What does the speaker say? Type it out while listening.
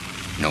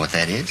Know what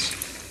that is?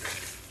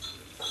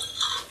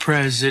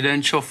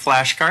 Presidential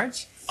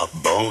flashcards? A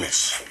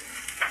bonus.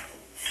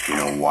 You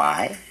know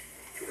why?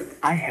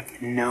 I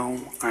have no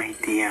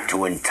idea.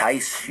 To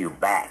entice you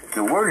back.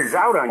 The word is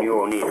out on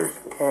you, O'Neaters.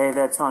 Hey,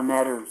 that's on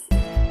Matters.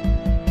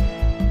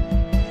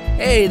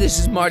 Hey, this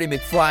is Marty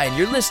McFly, and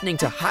you're listening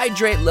to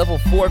Hydrate Level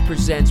 4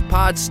 Presents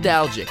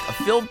Podstalgic, a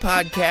film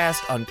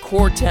podcast on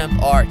core temp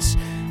arts.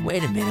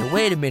 Wait a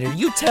minute. Are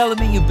you telling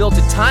me you built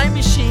a time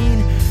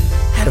machine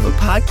out of a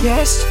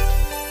podcast?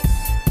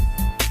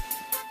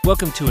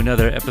 Welcome to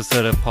another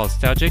episode of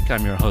Podstalgic.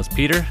 I'm your host,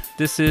 Peter.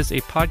 This is a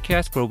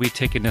podcast where we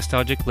take a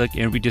nostalgic look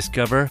and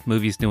rediscover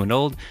movies new and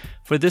old.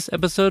 For this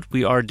episode,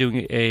 we are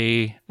doing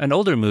an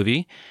older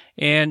movie,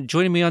 and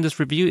joining me on this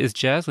review is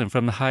Jaslyn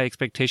from the High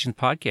Expectations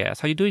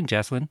podcast. How you doing,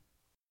 Jaslyn?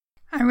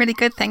 I'm really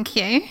good, thank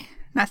you.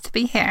 Nice to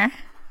be here.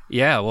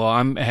 Yeah, well,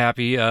 I'm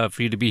happy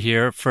for you to be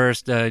here.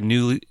 First,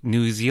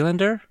 New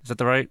Zealander? Is that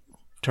the right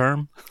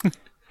term?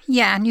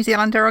 Yeah, New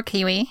Zealander or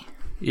Kiwi.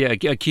 Yeah,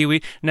 a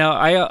Kiwi. Now,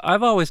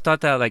 I've always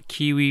thought that like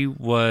Kiwi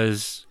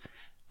was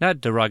not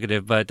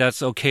derogative, but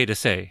that's okay to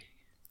say.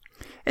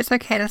 It's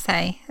okay to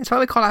say. It's what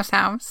we call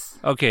ourselves.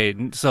 Okay,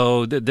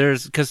 so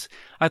there's, because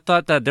I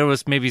thought that there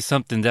was maybe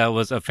something that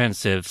was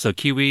offensive. So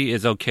Kiwi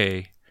is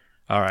okay.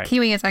 All right.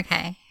 Kiwi is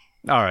okay.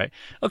 All right.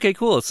 Okay,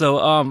 cool.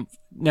 So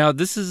now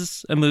this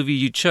is a movie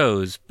you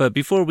chose, but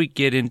before we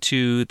get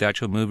into the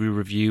actual movie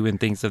review and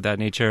things of that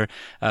nature,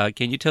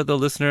 can you tell the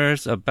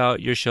listeners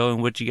about your show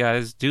and what you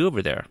guys do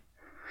over there?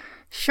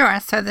 Sure.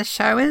 So the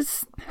show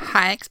is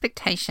High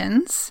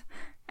Expectations,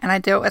 and I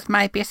do it with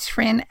my best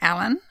friend,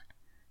 Alan.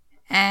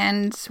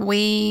 And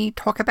we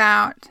talk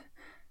about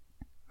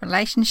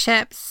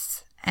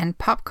relationships and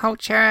pop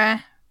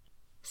culture,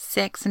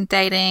 sex and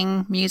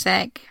dating,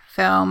 music,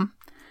 film,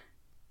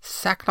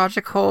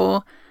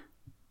 psychological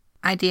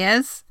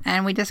ideas,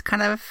 and we just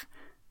kind of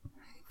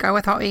go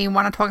with what we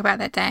want to talk about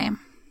that day.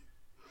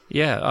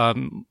 Yeah.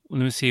 Let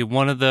me see.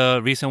 One of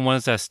the recent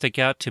ones that stick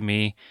out to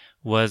me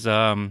was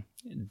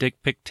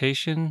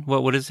Dickpictation.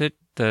 What is it?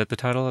 The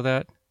title of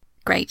that?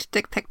 Great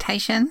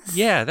Dickpictations.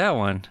 Yeah, that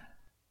one.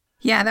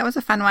 Yeah, that was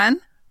a fun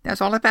one. That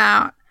was all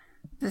about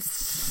the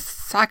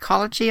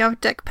psychology of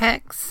dick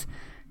pics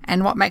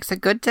and what makes a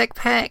good dick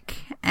pic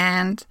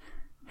and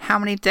how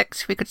many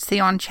dicks we could see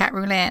on chat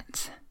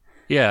roulette.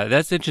 Yeah,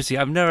 that's interesting.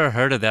 I've never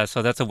heard of that.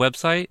 So that's a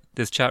website,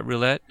 this chat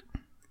roulette?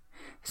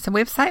 It's a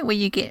website where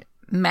you get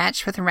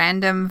matched with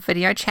random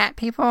video chat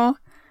people,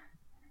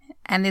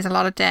 and there's a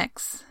lot of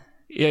dicks.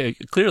 Yeah,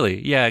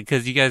 clearly. Yeah,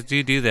 because you guys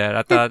do that.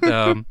 I thought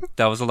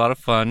that was a lot of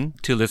fun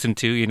to listen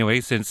to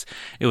anyway, since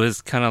it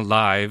was kind of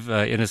live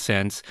in a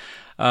sense.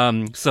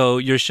 So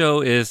your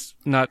show is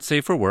not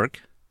safe for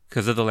work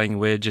because of the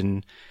language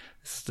and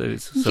so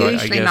usually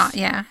I guess, not,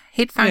 yeah.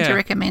 Headphones are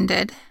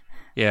recommended.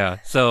 Yeah,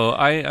 so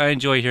I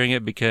enjoy hearing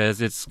it because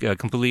it's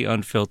completely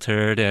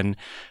unfiltered and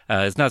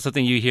it's not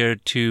something you hear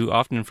too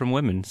often from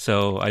women.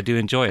 So I do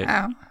enjoy it.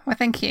 Oh, well,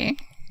 thank you.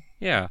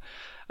 Yeah.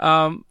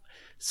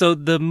 So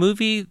the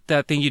movie,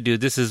 that thing you do,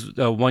 this is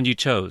one you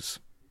chose.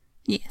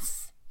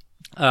 Yes.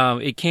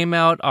 It came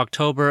out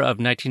October of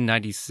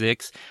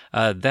 1996.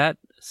 That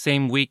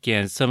same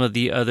weekend, some of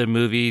the other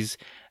movies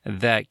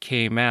that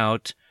came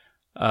out,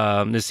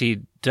 let's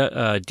see,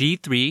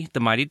 D3, The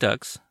Mighty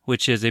Ducks,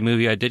 which is a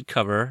movie I did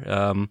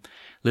cover.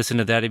 Listen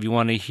to that if you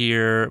want to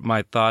hear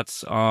my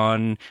thoughts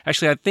on...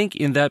 Actually, I think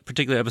in that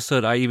particular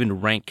episode, I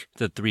even rank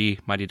the 3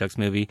 Mighty Ducks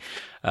movie.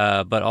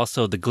 But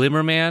also The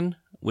Glimmer Man,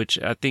 which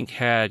I think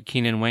had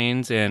Keenan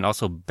Wayans, and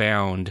also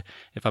Bound.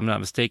 If I'm not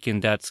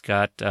mistaken, that's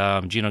got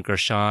Gina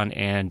Gershon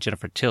and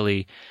Jennifer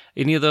Tilly.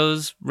 Any of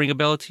those ring a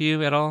bell to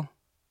you at all?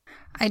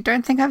 I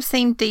don't think I've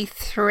seen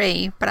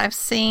D3, but I've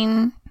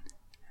seen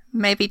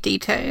maybe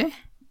D2.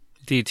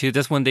 D2,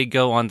 that's when they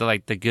go on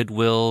to the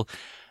Goodwill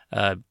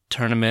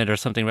tournament or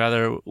something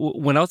rather.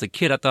 When I was a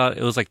kid, I thought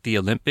it was like the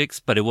Olympics,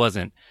 but it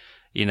wasn't.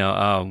 You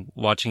know,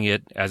 watching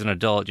it as an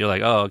adult, you're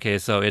like, oh, okay,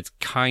 so it's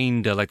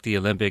kind of like the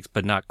Olympics,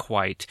 but not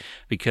quite.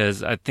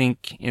 Because I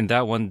think in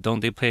that one,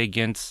 don't they play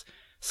against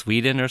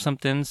Sweden or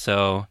something?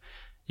 So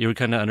you were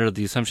kind of under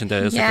the assumption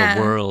that it's like a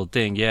world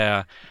thing,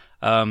 yeah.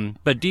 But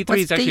D3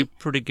 is actually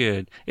pretty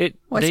good.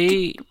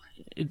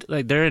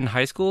 They're in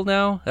high school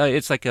now.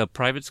 It's like a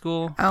private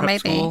school. Oh,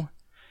 maybe. School.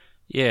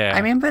 Yeah. I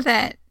remember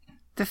that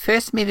the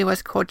first movie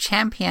was called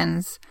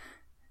Champions.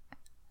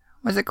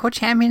 Was it called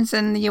Champions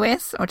in the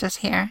US or just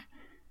here?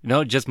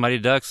 No, just Mighty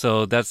Ducks,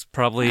 so that's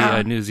probably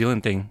a New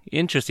Zealand thing.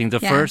 Interesting. The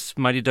first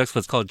Mighty Ducks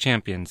was called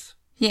Champions.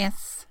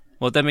 Yes.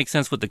 Well, that makes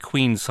sense with the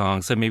Queen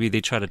song, so maybe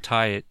they try to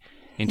tie it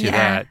into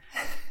that.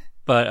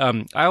 But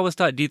I always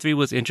thought D3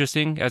 was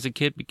interesting as a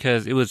kid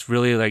because it was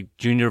really like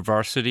junior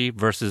varsity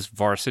versus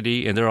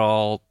varsity, and they're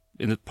all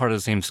in part of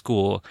the same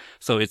school.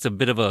 So it's a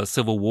bit of a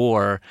civil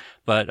war.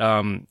 But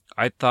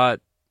I thought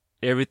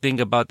everything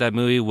about that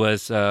movie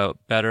was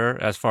better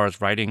as far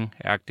as writing,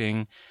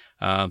 acting.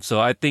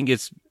 So I think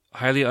it's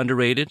highly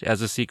underrated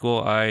as a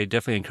sequel. I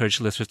definitely encourage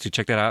listeners to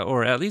check that out,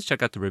 or at least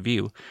check out the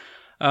review.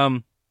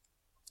 The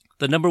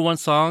number one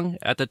song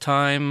at the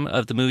time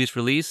of the movie's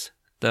release,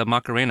 the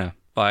Macarena.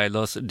 by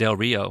Los Del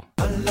Rio.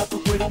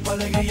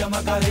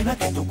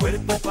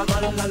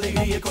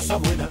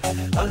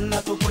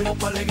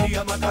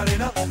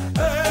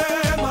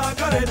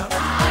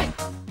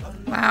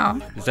 Wow.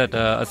 Is that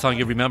a song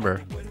you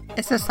remember?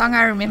 It's a song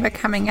I remember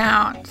coming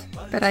out,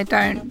 but I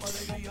don't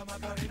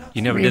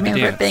You never did the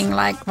remember dance. it being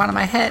like one of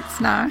my hits,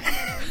 no.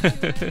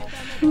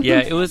 Yeah,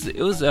 it was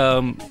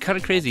kind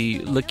of crazy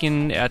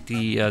looking at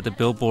the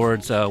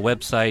Billboard's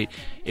website.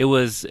 It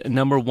was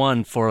number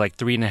one for like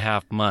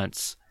 3.5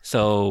 months,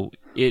 so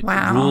it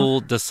Wow.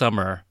 ruled the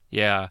summer.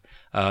 Yeah,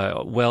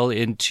 well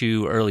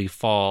into early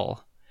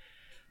fall.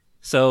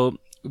 So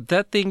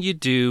that thing you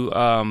do.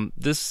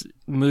 This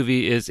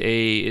movie is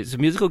it's a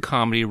musical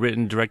comedy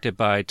written and directed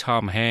by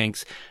Tom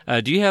Hanks.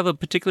 Do you have a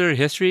particular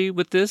history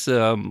with this?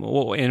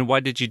 And why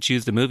did you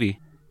choose the movie?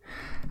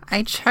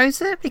 I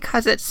chose it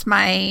because it's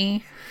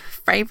my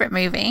favorite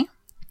movie.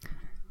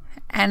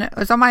 And it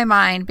was on my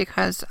mind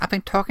because I've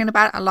been talking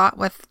about it a lot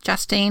with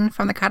Justine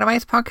from the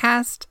Cutaways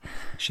podcast.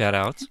 Shout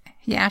outs.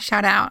 Yeah,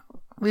 shout out.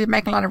 We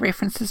make a lot of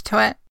references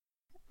to it.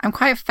 I'm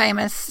quite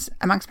famous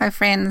amongst my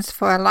friends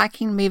for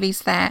liking movies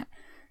that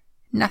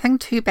nothing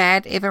too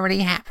bad ever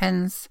really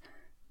happens,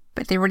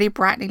 but they're really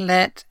brightly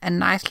lit and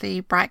nicely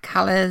bright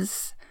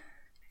colors,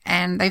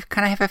 and they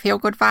kind of have a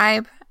feel-good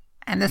vibe.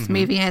 And this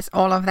movie has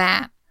all of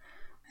that.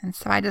 And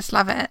so I just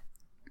love it.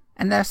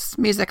 And this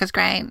music is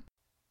great.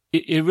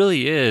 It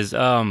really is.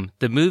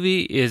 The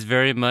movie is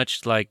very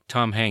much like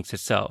Tom Hanks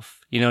itself.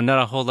 You know,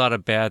 not a whole lot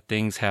of bad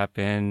things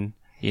happen.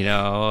 You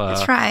know,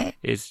 That's right.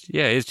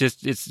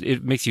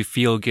 It makes you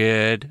feel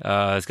good.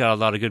 It's got a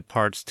lot of good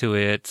parts to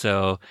it.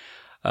 So,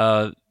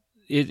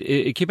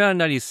 it came out in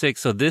 '96.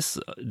 So this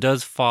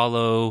does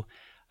follow,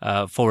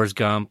 Forrest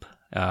Gump,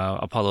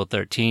 Apollo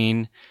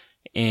 13.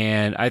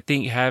 And I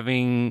think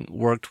having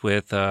worked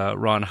with,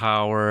 Ron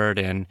Howard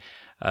and,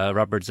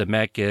 Robert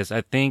Zemeckis,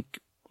 I think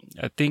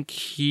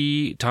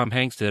Tom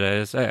Hanks did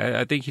it.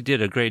 I think he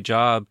did a great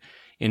job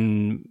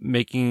in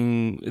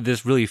making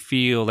this really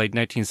feel like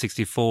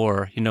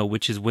 1964, you know,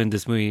 which is when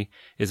this movie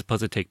is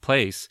supposed to take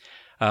place.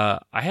 I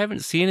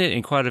haven't seen it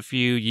in quite a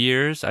few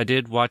years. I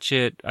did watch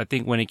it, I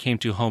think, when it came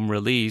to home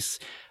release,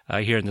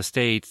 here in the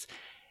States.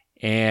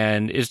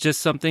 And it's just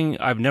something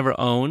I've never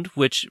owned,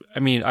 which, I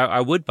mean,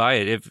 I would buy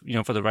it if, you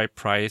know, for the right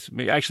price.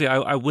 Actually,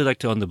 I would like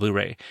to own the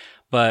Blu-ray,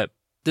 but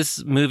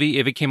this movie,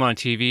 if it came on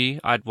TV,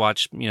 I'd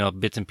watch, you know,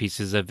 bits and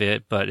pieces of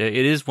it, but it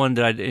is one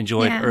that I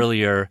enjoyed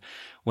earlier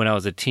when I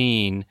was a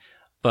teen.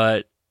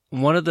 But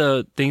one of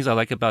the things I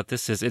like about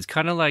this is it's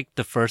kind of like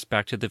the first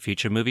Back to the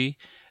Future movie.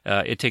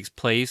 It takes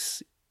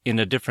place in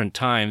a different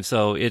time,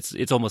 so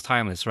it's almost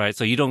timeless, right?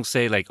 So you don't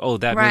say like, oh,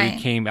 that movie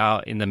came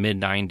out in the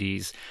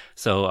mid-90s.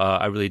 So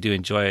I really do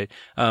enjoy it.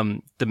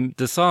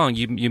 The song,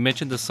 you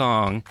mentioned the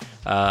song.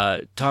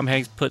 Tom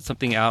Hanks put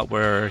something out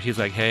where he's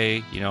like,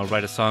 hey, you know,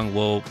 write a song,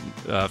 we'll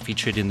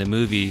feature it in the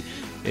movie.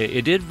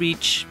 It did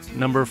reach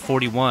number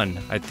 41,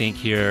 I think,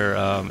 here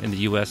in the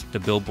U.S., the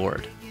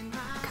Billboard.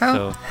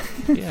 Cool.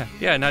 So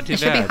yeah, not too bad. It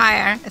should be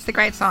higher. It's a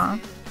great song.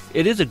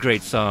 It is a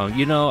great song.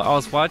 You know, I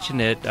was watching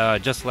it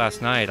just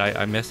last night.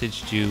 I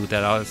messaged you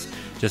that I was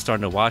just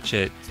starting to watch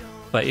it.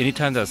 But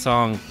anytime that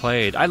song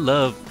played, I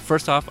love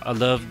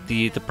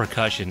the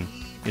percussion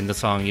in the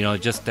song. You know,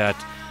 just that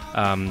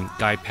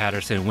Guy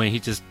Patterson, when he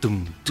just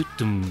dum, dum,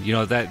 dum, you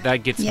know,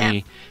 that gets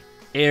me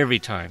every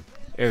time.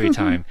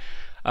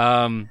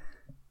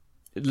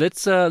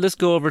 Let's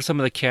go over some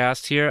of the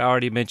cast here. I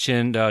already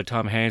mentioned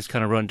Tom Hanks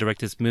kind of wrote and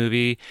directed this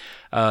movie.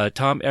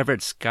 Tom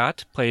Everett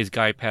Scott plays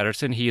Guy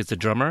Patterson. He is the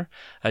drummer.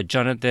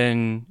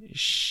 Jonathan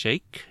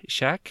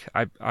Shack.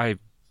 I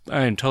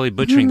am totally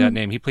butchering that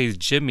name. He plays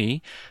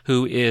Jimmy,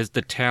 who is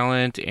the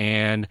talent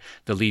and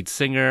the lead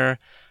singer.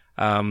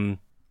 Tom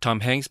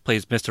Hanks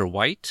plays Mr.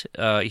 White.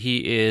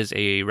 He is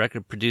a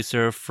record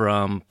producer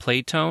from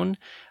Playtone.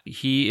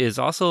 He is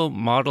also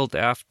modeled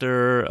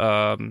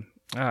after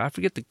I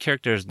forget the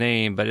character's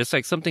name, but it's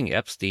like something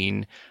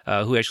Epstein,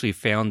 who actually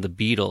found the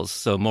Beatles.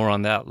 So more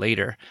on that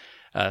later.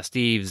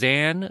 Steve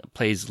Zahn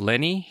plays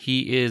Lenny.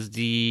 He is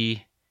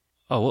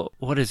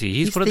what is he?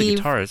 He's one of the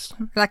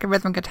guitarists. Like a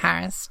rhythm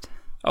guitarist.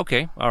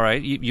 Okay, all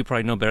right. You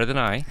probably know better than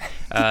I.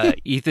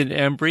 Ethan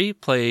Embry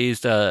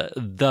plays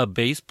the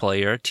bass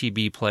player,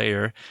 TB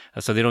player.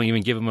 So they don't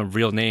even give him a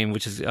real name,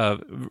 which is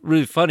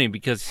really funny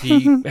because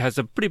he has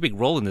a pretty big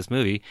role in this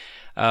movie.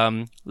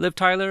 Liv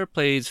Tyler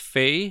plays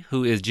Faye,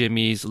 who is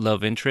Jimmy's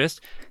love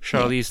interest.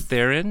 Charlize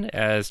Theron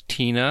as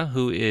Tina,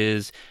 who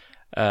is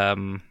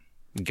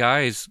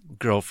Guy's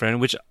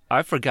girlfriend, which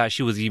I forgot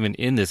she was even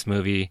in this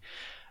movie.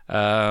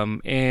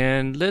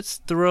 And let's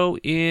throw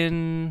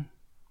in...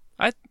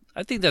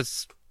 I think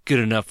that's good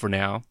enough for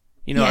now.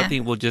 You know, I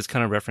think we'll just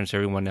kind of reference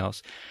everyone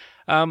else.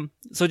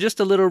 So just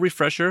a little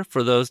refresher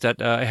for those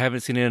that haven't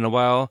seen it in a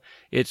while.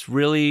 It's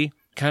really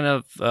kind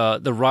of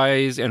the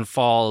rise and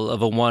fall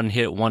of a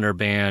one-hit wonder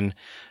band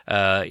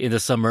in the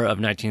summer of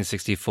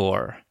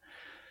 1964.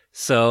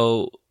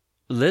 So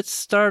let's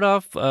start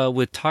off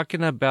with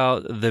talking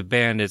about the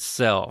band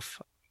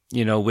itself,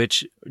 you know,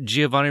 which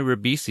Giovanni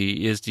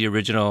Ribisi is the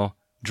original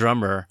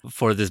drummer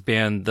for this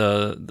band,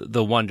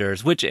 the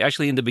Wonders, which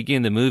actually in the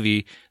beginning of the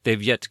movie,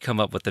 they've yet to come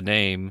up with the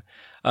name.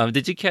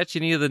 Did you catch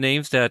any of the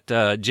names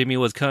that Jimmy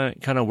was kind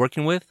of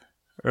working with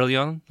early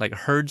on? Like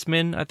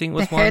Herdsman, I think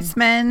was The one.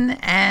 Herdsman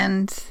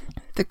and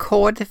the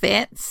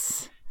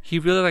Corvettes. He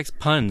really likes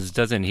puns,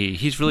 doesn't he?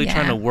 He's really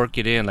trying to work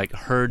it in, like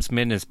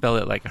herdsman, and spell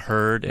it like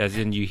herd, as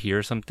in you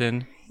hear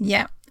something.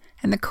 Yep.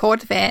 And the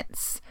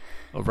Corvettes.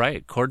 Oh,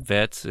 right,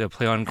 Corvettes,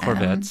 play on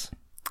Corvettes.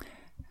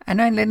 I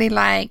know Lily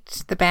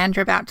liked the band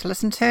you're about to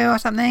listen to or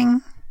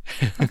something.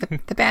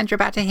 Like the band you're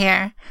about to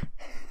hear.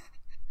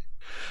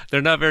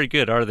 They're not very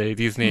good, are they,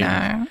 these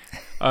names?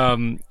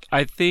 No.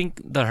 I think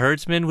the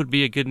Herdsman would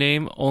be a good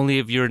name, only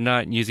if you're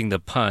not using the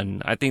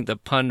pun. I think the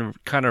pun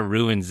kind of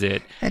ruins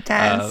it. It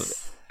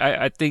does.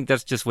 I think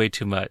that's just way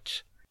too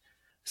much.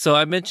 So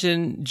I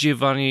mentioned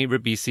Giovanni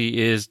Ribisi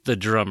is the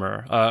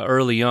drummer.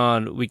 Early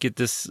on, we get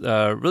this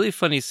really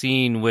funny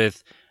scene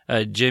with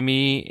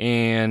Jimmy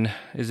and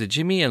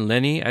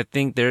Lenny? I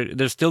think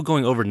they're still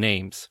going over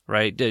names,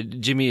 right?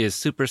 Jimmy is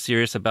super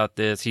serious about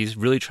this. He's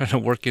really trying to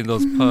work in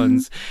those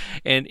puns.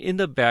 And in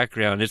the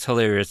background, it's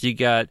hilarious. You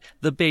got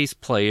the bass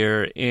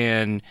player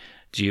and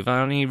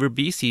Giovanni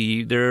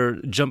Ribisi. They're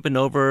jumping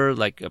over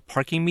like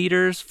parking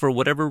meters for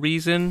whatever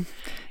reason.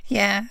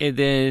 Yeah. And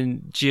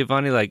then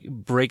Giovanni like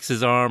breaks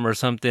his arm or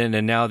something,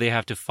 and now they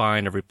have to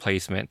find a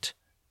replacement.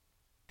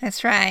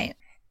 That's right.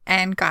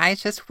 And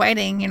Guy's just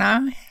waiting, you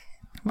know?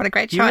 What a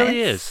great choice. He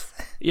really is.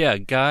 Yeah,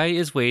 Guy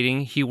is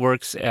waiting. He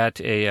works at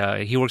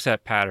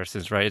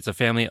Patterson's, right? It's a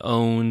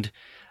family-owned,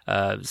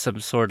 some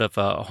sort of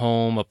a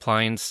home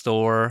appliance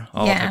store,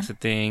 all types of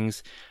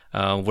things,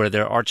 where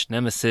their arch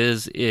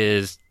nemesis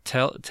is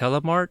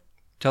Telemarket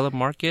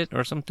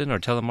or something, or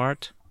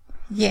Telemart.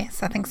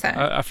 Yes, I think so.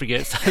 I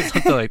forget,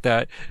 something like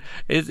that.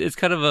 It's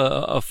kind of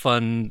a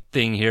fun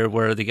thing here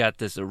where they got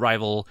this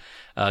rival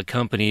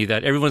company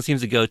that everyone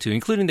seems to go to,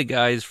 including the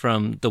guys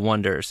from The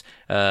Wonders.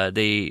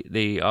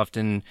 They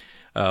often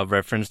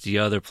reference the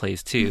other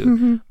place too.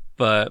 Mm-hmm.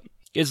 But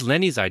it's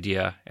Lenny's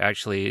idea,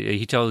 actually.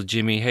 He tells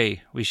Jimmy,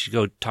 hey, we should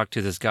go talk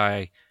to this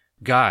guy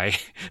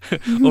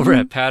over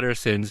at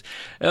Patterson's.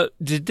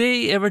 Did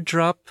they ever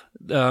drop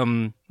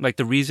like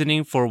the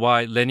reasoning for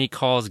why Lenny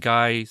calls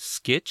Guy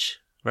Skitch?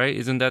 Right?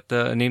 Isn't that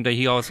the name that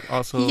he also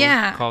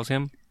calls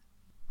him?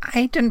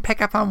 I didn't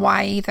pick up on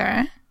why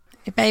either.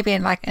 It may be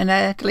in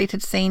a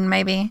deleted scene,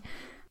 maybe.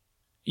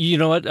 You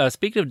know what?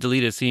 Speaking of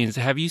deleted scenes,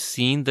 have you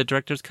seen the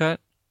director's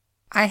cut?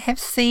 I have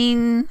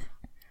seen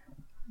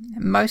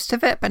most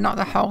of it, but not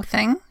the whole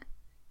thing.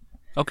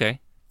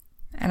 Okay.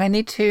 And I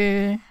need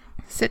to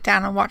sit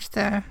down and watch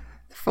the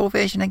full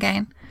version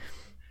again.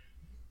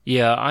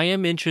 Yeah, I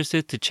am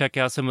interested to check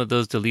out some of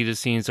those deleted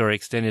scenes or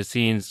extended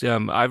scenes.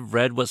 I've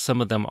read what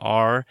some of them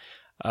are.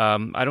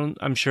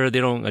 I'm sure they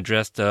don't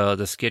address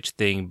the sketch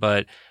thing,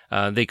 but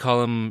they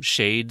call them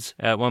shades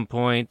at one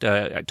point.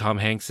 Tom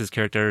Hanks'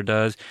 character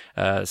does.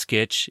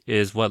 Sketch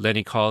is what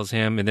Lenny calls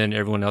him, and then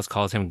everyone else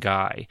calls him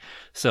Guy.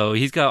 So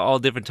he's got all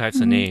different types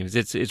of names.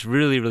 It's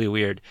really, really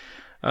weird.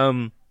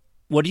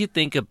 What do you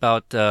think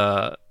about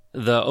the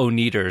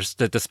Oneders,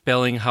 the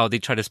spelling, how they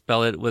try to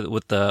spell it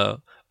with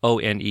the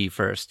O-N-E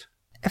first?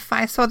 If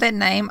I saw that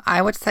name,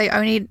 I would say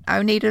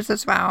Oneders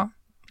as well.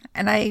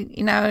 And I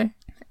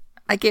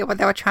get what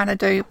they were trying to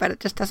do, but it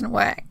just doesn't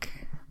work.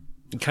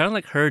 Kind of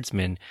like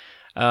Herdsman.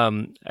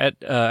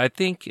 I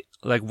think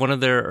like one of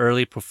their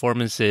early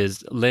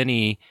performances,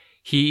 Lenny,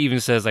 he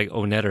even says like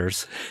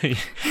Oneders.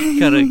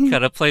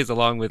 kind of plays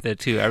along with it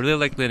too. I really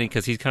like Lenny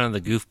because he's kind of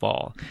the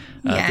goofball.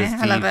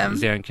 I love him.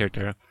 Zan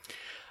character.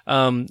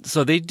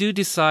 So they do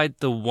decide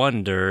The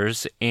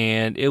Wonders,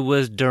 and it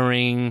was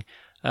during.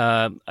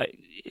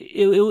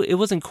 It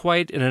wasn't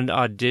quite in an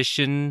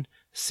audition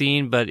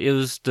scene, but it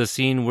was the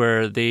scene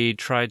where they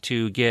tried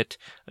to get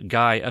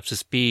Guy up to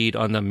speed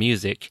on the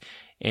music.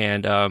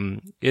 And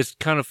it's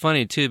kind of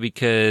funny too,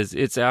 because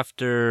it's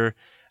after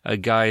a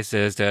guy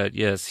says that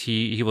yes,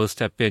 he will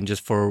step in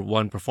just for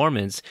one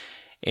performance,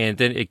 and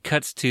then it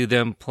cuts to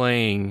them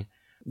playing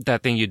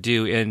That Thing You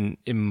Do, and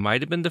it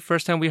might have been the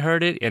first time we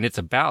heard it, and it's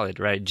a ballad,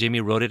 right? Jimmy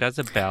wrote it as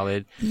a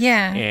ballad.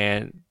 Yeah.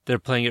 And they're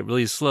playing it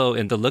really slow,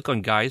 and the look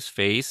on Guy's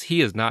face,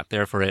 he is not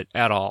there for it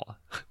at all.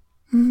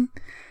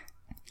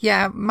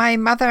 Yeah, my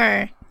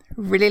mother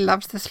really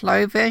loves the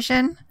slow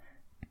version,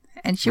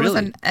 and she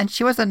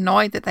was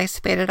annoyed that they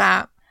sped it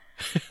up.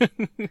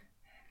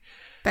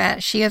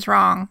 But she is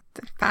wrong.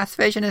 The fast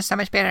version is so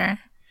much better.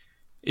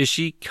 Is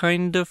she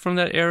kind of from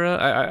that era?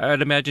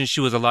 I'd imagine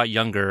she was a lot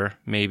younger,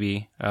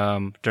 maybe,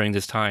 during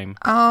this time.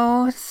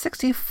 Oh,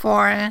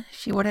 64.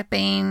 She would have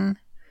been,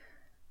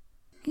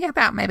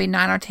 about maybe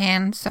 9 or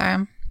 10,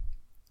 so.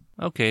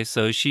 Okay,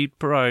 so she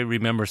probably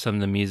remembers some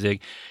of the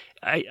music.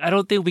 I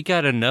don't think we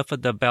got enough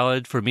of the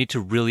ballad for me to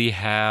really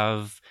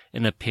have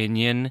an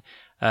opinion,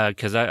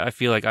 because I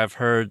feel like I've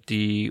heard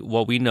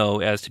what we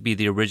know as to be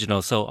the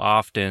original so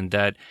often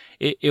that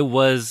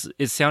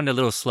it sounded a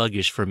little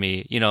sluggish for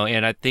me,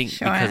 and I think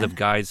because of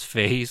Guy's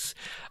face,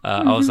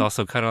 I was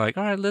also kind of like,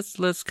 all right,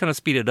 let's kind of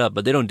speed it up,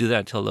 but they don't do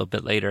that until a little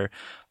bit later.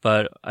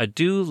 But I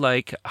do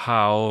like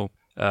how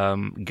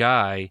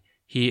Guy,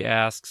 he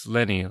asks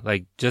Lenny,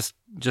 like, just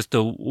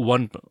the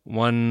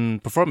one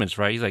performance,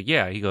 right? He's like,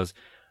 yeah. He goes,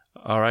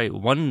 all right,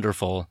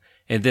 wonderful.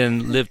 And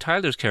then Liv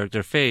Tyler's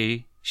character,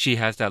 Faye, she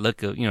has that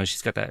look of,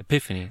 she's got that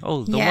epiphany.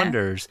 Oh, the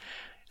wonders.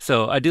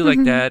 So I do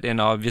like that.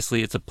 And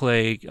obviously it's a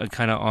play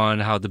kind of on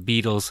how the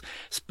Beatles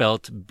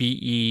spelt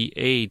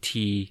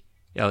Beatles.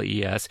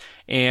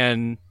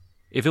 And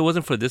if it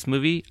wasn't for this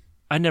movie,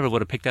 I never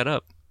would have picked that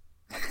up.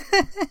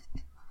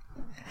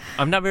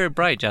 I'm not very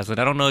bright, Jasmine.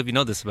 I don't know if you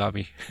know this about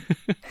me.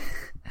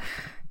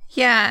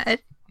 Yeah,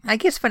 I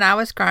guess when I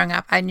was growing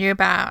up, I knew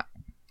about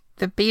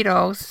the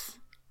Beatles,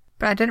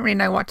 but I didn't really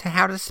know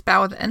how to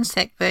spell the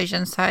insect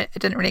version, so it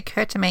didn't really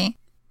occur to me.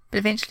 But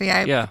eventually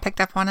I picked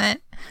up on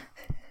it.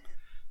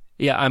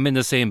 Yeah, I'm in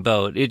the same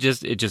boat. It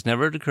just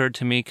never occurred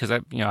to me because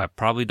I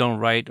probably don't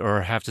write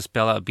or have to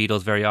spell out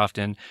Beatles very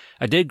often.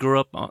 I did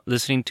grow up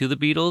listening to the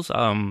Beatles.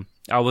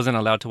 I wasn't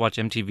allowed to watch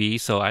MTV,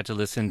 so I had to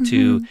listen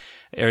to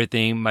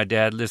everything my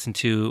dad listened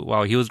to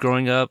while he was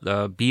growing up.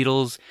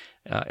 Beatles,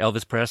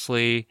 Elvis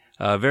Presley,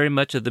 very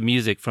much of the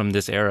music from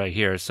this era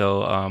here.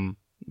 So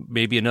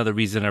maybe another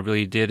reason I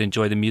really did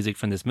enjoy the music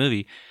from this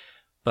movie.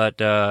 But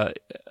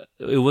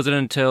it wasn't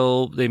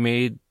until they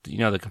made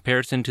the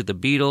comparison to the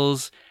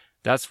Beatles.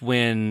 That's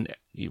when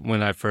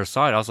I first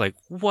saw it, I was like,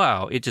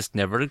 wow, it just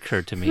never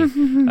occurred to me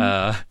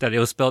that it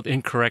was spelled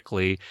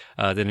incorrectly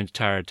the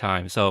entire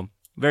time. So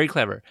very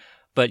clever.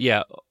 But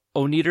yeah,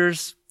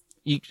 Oneaters,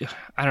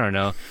 I don't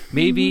know.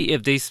 Maybe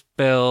if they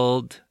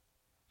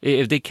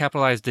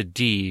capitalized the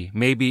D,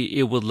 maybe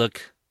it would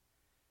look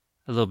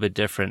a little bit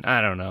different.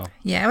 I don't know.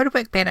 Yeah, it would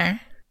work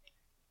better.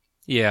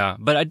 Yeah,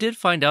 but I did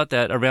find out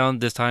that around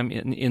this time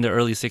in the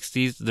early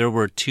 60s, there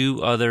were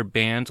 2 other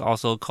bands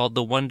also called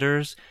The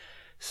Wonders.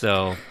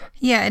 So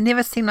yeah, it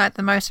never seemed like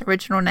the most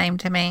original name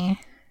to me.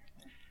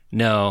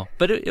 No,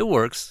 but it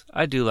works.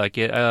 I do like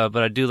it. But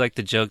I do like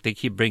the joke. They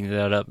keep bringing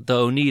that up. The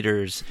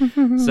Oneaters.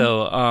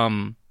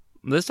 So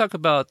let's talk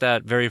about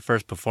that very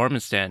first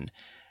performance then.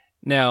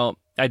 Now,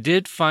 I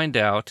did find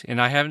out,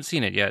 and I haven't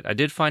seen it yet, I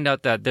did find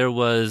out that there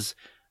was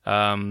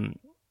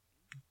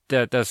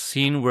that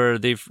scene where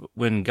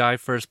when Guy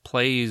first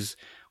plays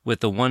with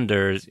the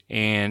Wonders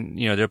and,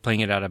 they're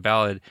playing it out a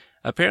ballad.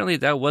 Apparently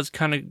that was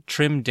kind of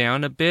trimmed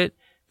down a bit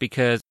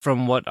because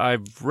from what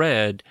I've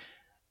read,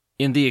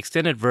 in the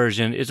extended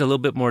version, it's a little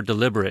bit more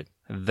deliberate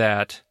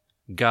that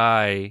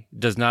Guy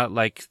does not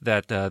like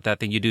that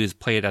thing you do is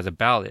play it as a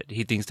ballad.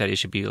 He thinks that it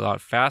should be a lot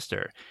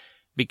faster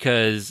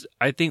because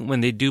I think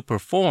when they do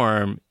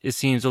perform, it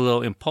seems a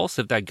little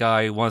impulsive that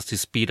Guy wants to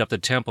speed up the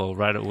tempo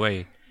right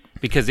away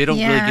because they don't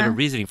really give a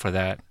reasoning for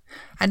that.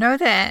 I know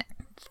that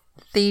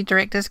the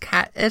director's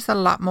cut is a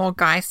lot more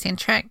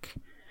Guy-centric,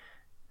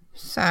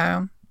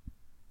 so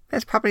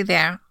that's probably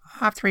there.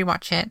 I'll have to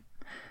rewatch it.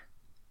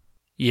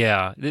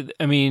 Yeah,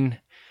 I mean,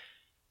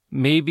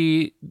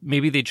 maybe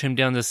they trimmed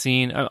down the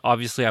scene.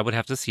 Obviously, I would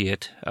have to see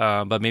it,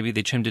 but maybe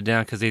they trimmed it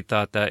down because they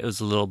thought that it was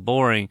a little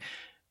boring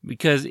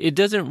because it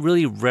doesn't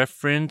really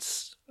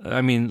reference.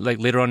 I mean, like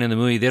later on in the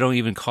movie, they don't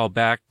even call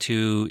back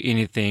to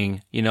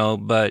anything,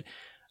 but,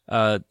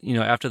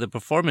 after the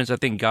performance, I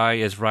think Guy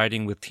is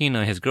riding with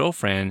Tina, his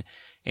girlfriend,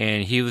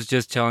 and he was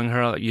just telling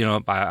her,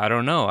 I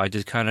don't know. I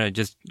just kind of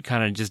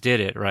did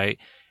it, right?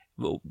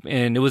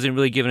 And it wasn't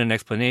really given an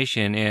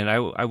explanation. And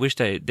I wish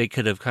that they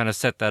could have kind of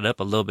set that up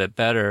a little bit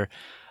better.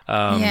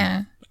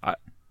 I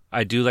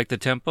do like the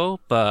tempo,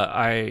 but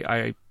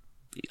I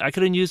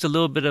could have used a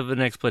little bit of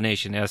an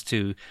explanation as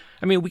to,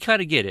 we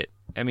kind of get it.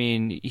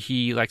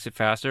 He likes it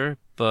faster,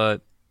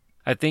 but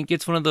I think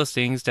it's one of those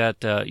things that,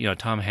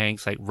 Tom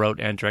Hanks wrote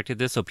and directed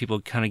this. So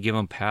people kind of give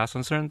him a pass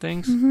on certain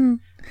things. Mm-hmm.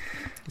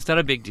 It's not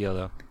a big deal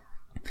though.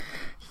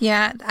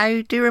 Yeah,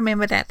 I do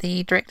remember that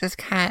the director's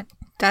cut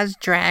does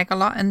drag a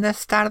lot in the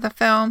start of the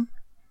film.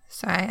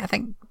 So I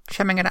think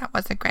trimming it up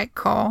was a great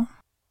call.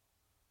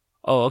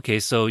 Oh, okay.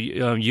 So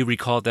you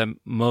recall that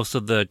most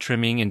of the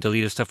trimming and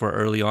deleted stuff were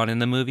early on in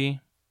the movie?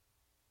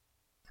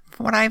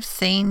 From what I've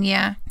seen,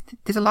 yeah.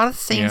 There's a lot of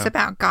scenes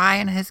about Guy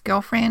and his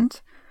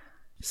girlfriend.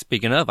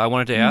 Speaking of, I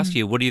wanted to ask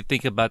you, what do you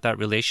think about that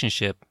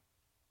relationship?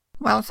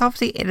 Well, it's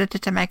obviously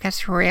edited to make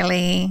us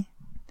really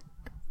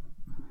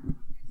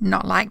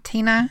not like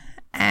Tina.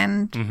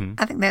 And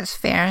I think that's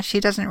fair. She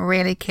doesn't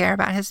really care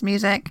about his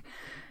music.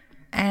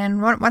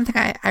 And one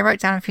thing I wrote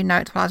down a few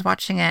notes while I was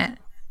watching it,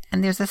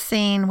 and there was a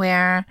scene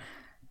where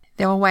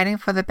they were waiting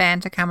for the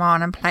band to come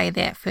on and play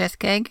their first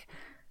gig.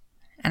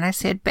 And I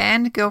said,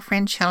 band,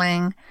 girlfriend,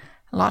 chilling,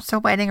 lots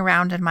of waiting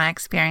around in my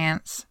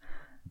experience.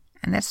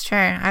 And that's true.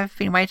 I've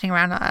been waiting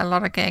around a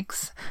lot of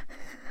gigs.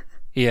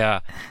 Yeah.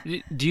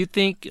 Do you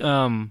think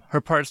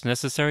her part's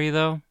necessary,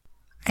 though?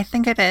 I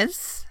think it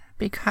is,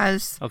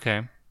 because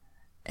okay,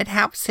 it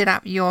helps set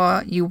up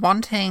you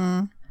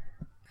wanting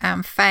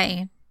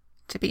Faye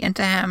to be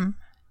into him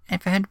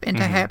and for him to be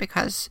into her,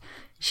 because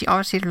she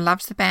obviously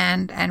loves the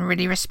band and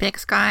really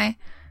respects Guy,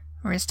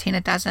 whereas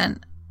Tina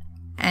doesn't.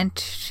 And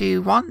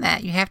to want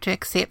that, you have to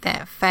accept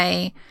that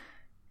Faye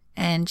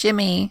and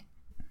Jimmy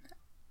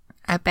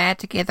are bad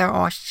together,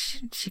 or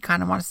she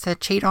kind of wants to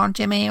cheat on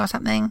Jimmy or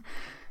something.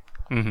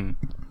 Mm-hmm.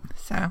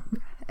 So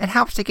it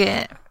helps to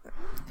get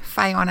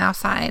Faye on our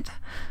side.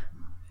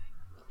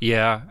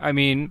 Yeah, I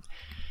mean,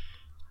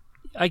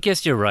 I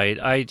guess you're right.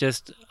 I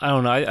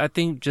don't know. I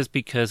think just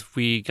because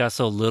we got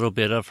so little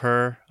bit of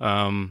her,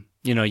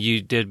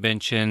 you did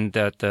mention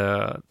that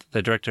the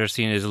director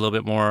scene is a little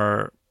bit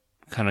more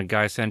kind of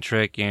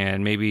guy-centric,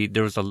 and maybe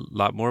there was a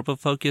lot more of a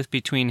focus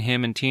between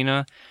him and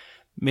Tina.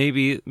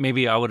 Maybe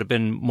I would have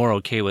been more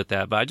okay with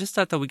that, but I just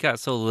thought that we got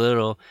so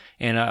little,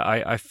 and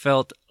I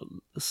felt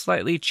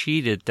slightly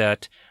cheated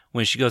that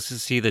when she goes to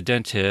see the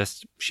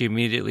dentist, she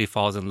immediately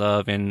falls in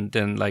love, and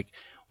then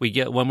we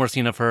get one more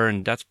scene of her,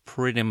 and that's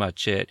pretty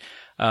much it.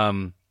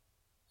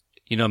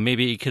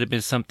 Maybe it could have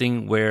been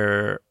something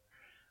where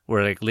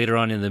later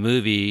on in the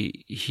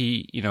movie,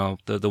 he,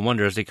 the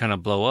Wonders, they kind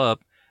of blow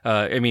up.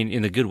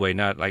 In the good way,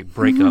 not like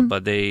break up,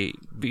 but they,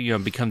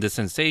 become this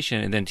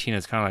sensation. And then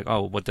Tina's kind of like,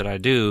 oh, what did I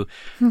do?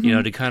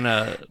 To kind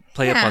of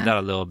play up on that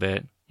a little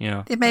bit,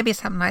 There may be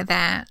something like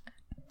that.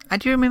 I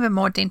do remember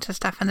more dentist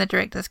stuff in the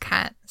director's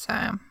cut,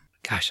 so.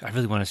 Gosh, I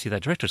really want to see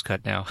that director's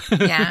cut now.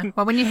 Yeah.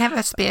 Well, when you have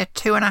a spare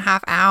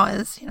 2.5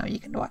 hours, you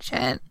can watch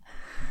it.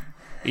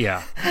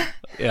 Yeah.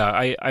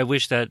 Yeah. I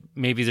wish that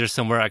maybe there's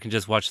somewhere I can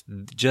just watch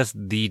just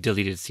the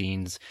deleted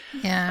scenes.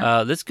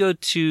 Yeah. Let's go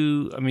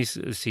to, let me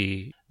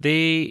see.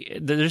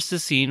 There's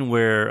this scene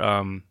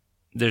where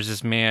there's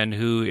this man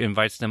who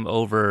invites them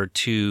over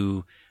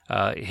to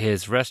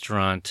his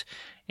restaurant,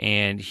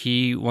 and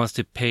he wants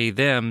to pay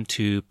them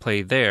to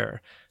play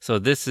there. So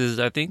this is,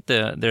 I think,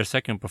 their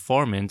second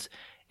performance.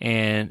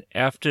 And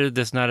after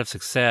this night of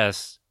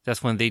success,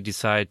 that's when they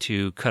decide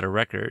to cut a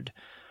record.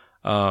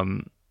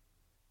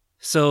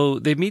 So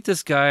they meet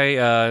this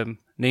guy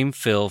named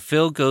Phil.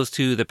 Phil goes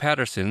to the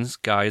Pattersons.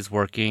 Guy's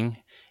working,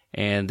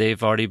 and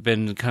they've already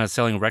been kind of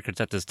selling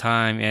records at this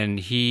time. And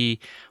he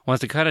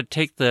wants to kind of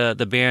take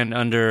the band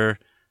under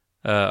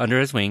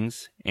his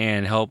wings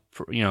and help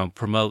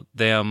promote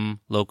them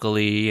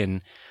locally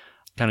and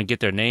kind of get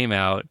their name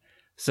out.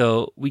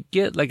 So we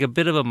get like a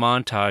bit of a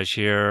montage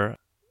here,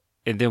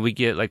 and then we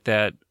get like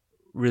that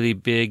really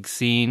big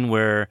scene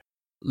where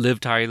Liv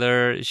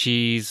Tyler,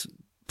 she's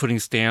putting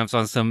stamps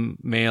on some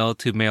mail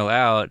to mail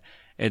out,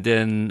 and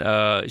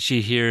then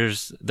she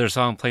hears their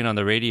song playing on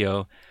the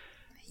radio.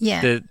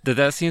 Yeah. Did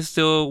that scene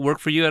still work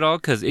for you at all?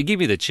 Because it gave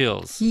me the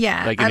chills.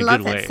 Yeah, like in I a love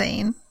good that way.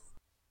 scene.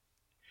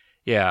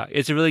 Yeah,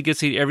 it's a really good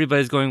scene.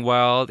 Everybody's going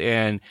wild,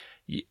 and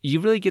you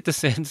really get the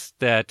sense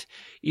that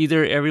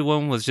either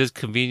everyone was just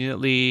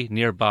conveniently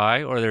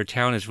nearby or their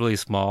town is really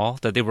small,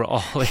 that they were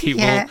all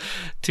able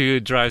to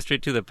drive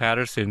straight to the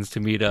Pattersons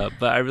to meet up.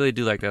 But I really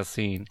do like that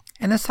scene.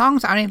 And the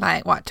song's only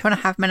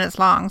 2.5 minutes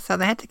long, so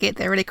they had to get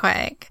there really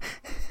quick.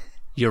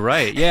 You're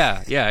right.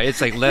 Yeah.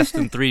 It's like less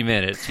than 3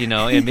 minutes,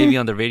 and maybe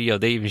on the radio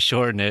they even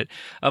shorten it.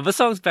 But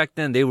songs back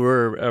then, they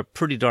were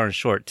pretty darn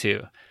short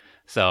too.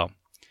 So,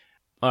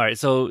 all right.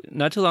 So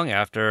not too long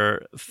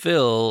after,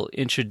 Phil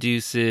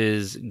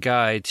introduces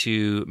Guy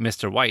to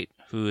Mr. White,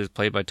 who is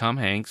played by Tom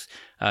Hanks.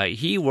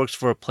 He works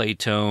for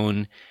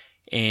Playtone,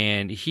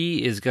 and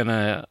he is going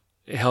to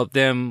help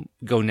them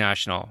go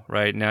national,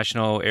 right?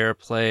 National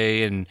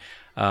airplay, and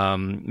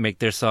make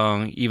their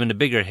song even a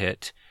bigger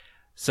hit.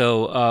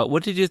 So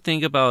what did you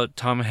think about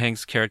Tom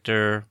Hanks'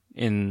 character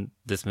in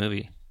this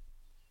movie?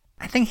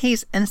 I think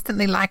he's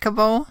instantly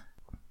likable.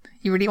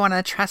 You really want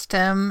to trust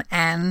him,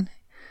 and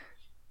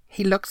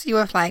he looks at you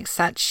with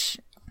such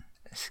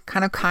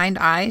kind of kind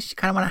eyes. You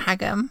kind of want to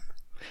hug him.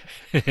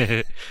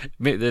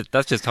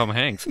 That's just Tom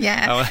Hanks.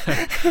 Yeah.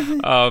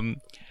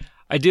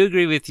 I do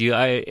agree with you.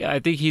 I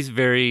think he's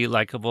very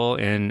likable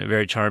and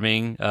very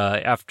charming.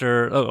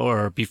 After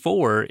or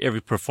before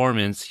every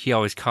performance, he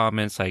always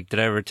comments like, "Did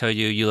I ever tell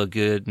you you look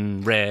good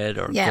in red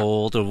or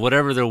gold or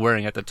whatever they're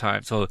wearing at the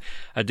time?" So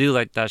I do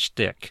like that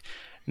shtick.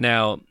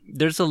 Now,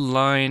 there's a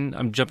line,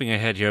 I'm jumping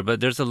ahead here, but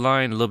there's a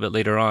line a little bit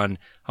later on.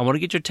 I want to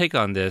get your take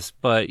on this,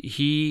 but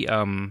he,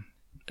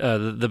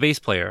 the bass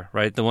player,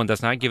 right, the one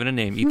that's not given a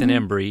name, Ethan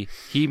Embry,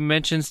 he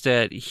mentions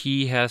that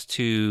he has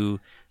to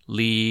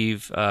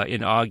leave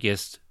in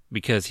August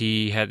because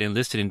he had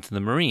enlisted into the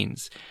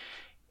Marines.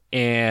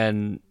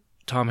 And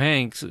Tom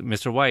Hanks,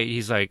 Mr. White,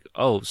 he's like,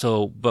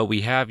 but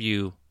we have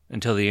you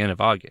until the end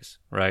of August,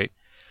 right?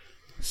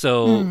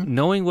 So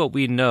knowing what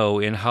we know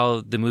and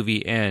how the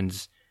movie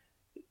ends,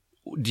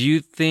 do you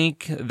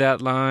think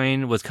that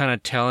line was kind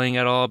of telling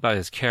at all about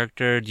his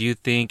character? Do you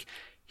think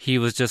he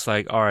was just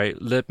like, all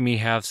right, let me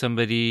have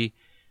somebody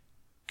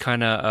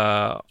kind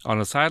of on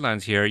the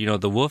sidelines here,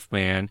 the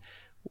Wolfman,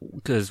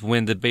 because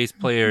when the bass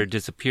player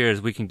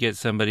disappears, we can get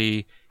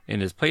somebody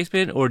in his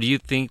placement? Or do you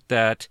think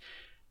that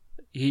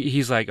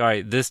he's like, all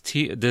right, this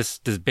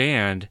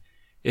band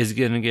is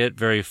going to get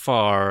very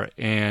far,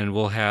 and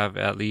we'll have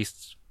at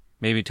least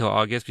maybe till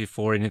August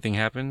before anything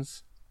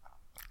happens?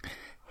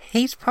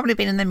 He's probably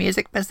been in the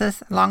music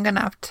business long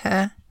enough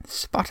to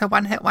spot a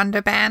one-hit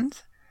wonder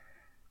band.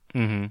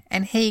 Mm-hmm.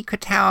 And he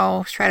could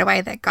tell straight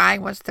away that Guy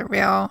was the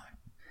real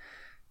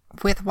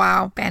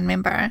worthwhile band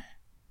member.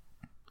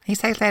 He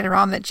says later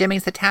on that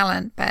Jimmy's the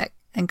talent,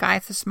 and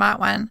Guy's the smart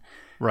one.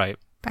 Right.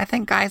 But I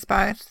think Guy's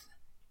both.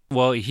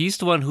 Well, he's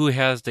the one who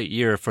has the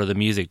ear for the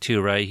music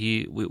too, right?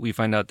 We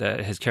find out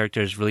that his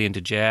character is really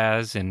into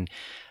jazz, and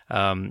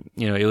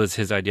it was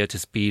his idea to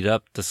speed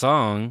up the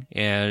song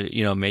and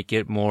make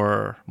it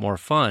more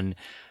fun.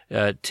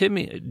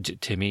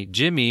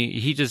 Jimmy,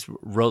 he just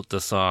wrote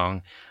the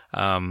song.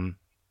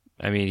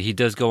 He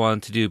does go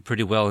on to do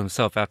pretty well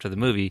himself after the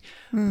movie,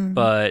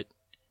 but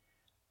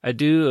I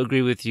do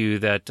agree with you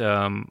that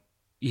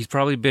he's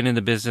probably been in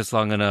the business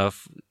long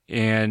enough.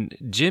 And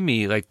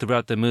Jimmy, like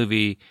throughout the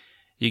movie,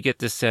 you get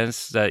the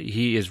sense that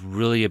he is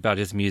really about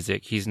his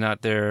music. He's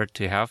not there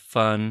to have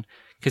fun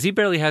because he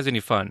barely has any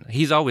fun.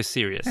 He's always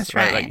serious. That's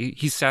right. Like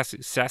he's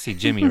sassy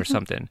Jimmy or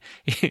something.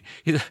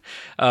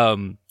 But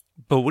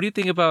what do you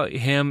think about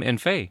him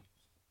and Faye?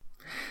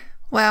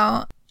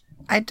 Well,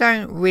 I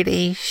don't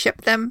really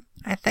ship them.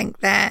 I think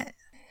that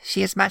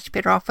she is much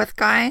better off with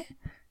Guy.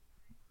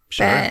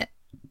 Sure. But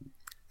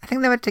I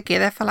think they were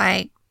together for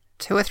like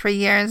 2 or 3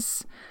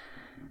 years.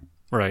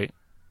 Right.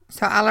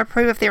 So I'll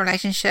approve of their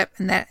relationship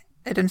and that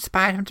it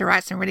inspired him to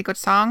write some really good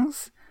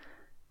songs.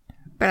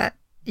 But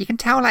you can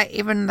tell, like,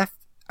 even the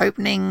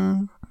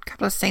opening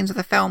couple of scenes of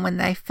the film when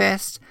they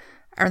first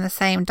are in the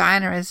same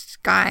diner as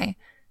Guy,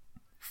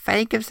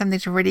 Faye gives him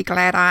these really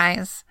glad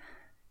eyes.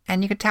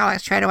 And you can tell, like,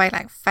 straight away,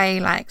 like, Faye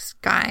likes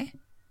Guy.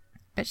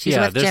 But she's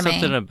with Jimmy. Yeah, there's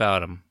something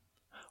about him.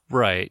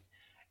 Right.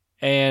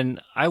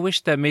 And I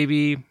wish that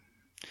maybe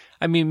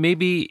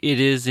it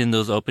is in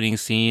those opening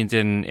scenes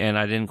and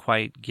I didn't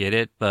quite get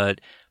it,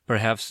 but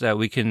perhaps that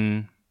we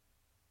can,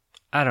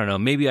 I don't know,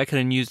 maybe I could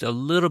have used a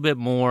little bit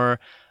more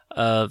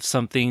of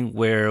something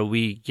where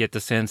we get the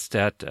sense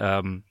that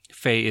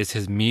Faye is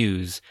his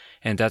muse,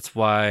 and that's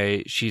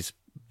why she's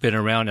been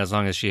around as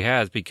long as she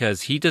has,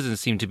 because he doesn't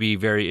seem to be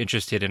very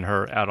interested in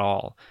her at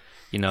all.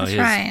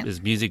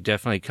 His music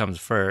definitely comes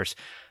first.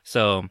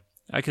 So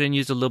I could have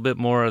used a little bit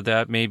more of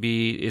that.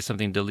 Maybe it's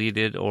something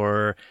deleted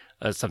or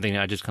something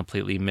I just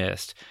completely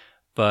missed.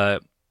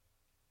 But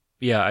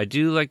yeah, I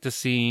do like the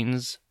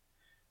scenes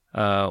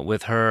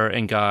with her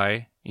and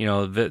Guy.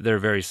 They're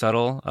very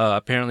subtle.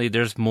 Apparently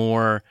there's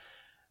more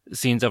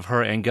scenes of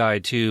her and Guy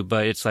too,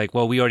 but it's like,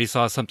 well, we already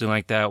saw something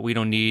like that. We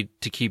don't need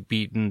to keep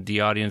beating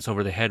the audience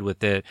over the head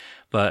with it.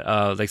 But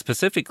like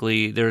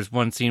specifically, there's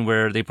one scene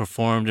where they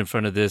performed in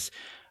front of this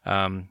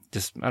I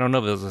don't know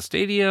if it was a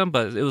stadium,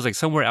 but it was like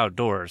somewhere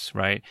outdoors,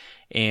 right?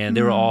 And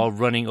they were all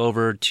running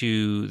over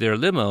to their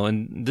limo.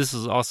 And this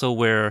is also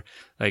where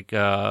like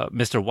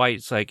Mr.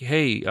 White's like,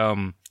 hey,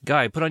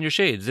 Guy, put on your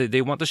shades.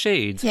 They want the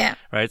shades. Yeah.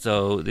 Right?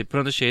 So they put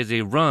on the shades,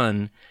 they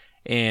run.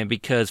 And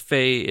because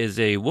Faye is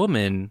a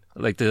woman,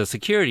 like the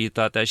security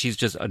thought that she's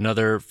just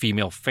another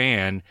female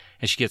fan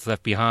and she gets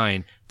left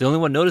behind. The only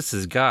one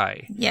notices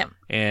Guy. Yeah.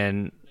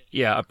 And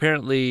yeah,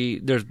 apparently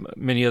there's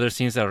many other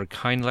scenes that are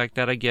kind of like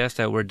that, I guess,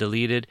 that were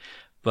deleted.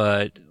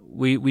 But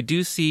we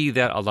do see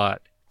that a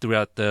lot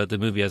throughout the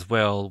movie as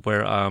well,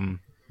 where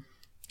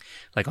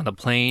like on the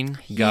plane,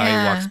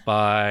 Guy walks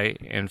by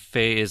and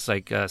Faye is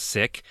like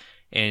sick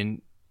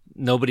and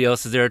nobody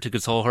else is there to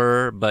console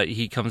her, but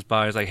he comes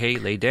by and is like, hey,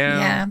 lay down.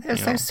 Yeah, they're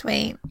so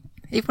sweet.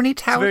 Even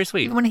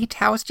when he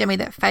tells Jimmy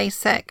that Faye's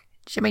sick,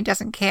 Jimmy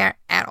doesn't care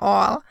at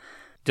all.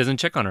 Doesn't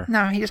check on her.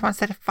 No, he just wants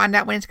to find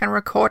out when he's going to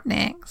record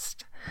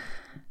next.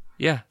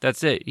 Yeah,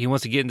 that's it. He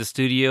wants to get in the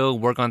studio,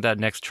 work on that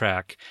next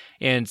track.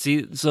 And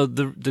see, so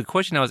the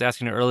question I was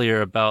asking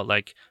earlier about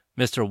like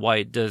Mr.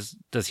 White, does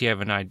he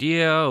have an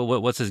idea?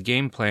 What's his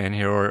game plan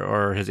here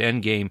or his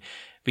end game?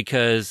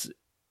 Because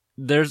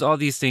there's all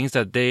these things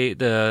that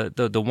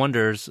the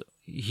Wonders,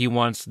 he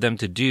wants them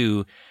to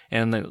do.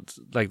 And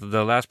like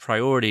the last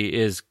priority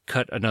is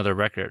cut another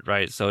record,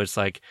 right? So it's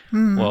like,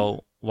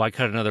 well, why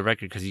cut another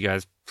record? Because you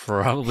guys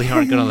probably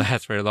aren't going to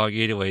last very long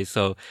anyway.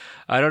 So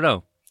I don't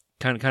know.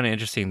 Kind of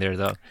interesting there,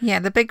 though. Yeah,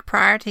 the big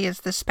priority is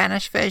the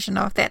Spanish version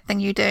of That Thing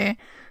You Do.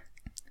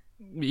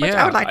 Which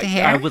Yeah, I would like to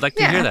hear. I would like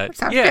to hear that.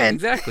 Sounds Yeah, good.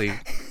 exactly.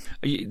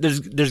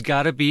 There's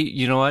got to be,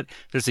 you know what?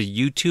 There's a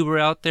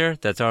YouTuber out there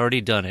that's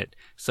already done it.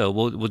 So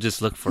we'll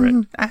just look for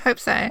it. I hope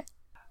so.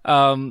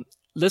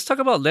 Let's talk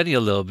about Lenny a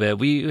little bit.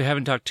 We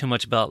haven't talked too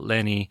much about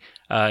Lenny.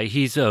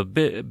 He's a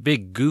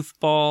big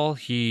goofball.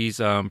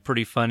 He's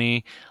pretty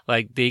funny.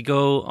 Like they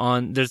go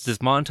on, there's this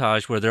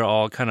montage where they're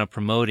all kind of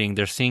promoting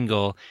their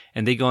single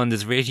and they go on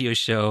this radio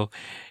show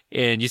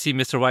and you see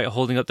Mr. White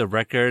holding up the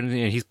record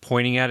and he's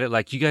pointing at it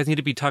like, you guys need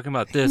to be talking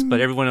about this, but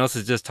everyone else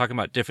is just talking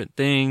about different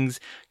things.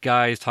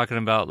 Guys talking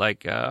about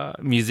like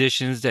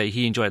musicians that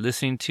he enjoyed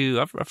listening to.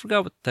 I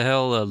forgot what the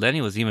hell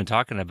Lenny was even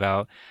talking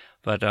about,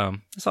 but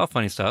it's all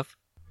funny stuff.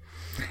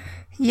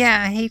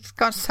 Yeah, he's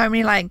got so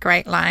many like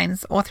great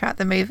lines all throughout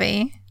the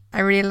movie.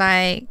 I really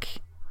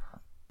like.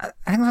 I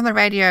think it was on the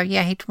radio.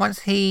 Yeah,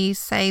 he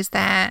says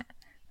that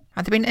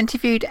they've been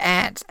interviewed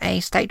at a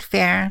state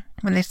fair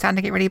when they're starting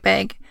to get really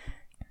big,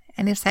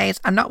 and he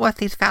says, "I'm not with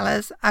these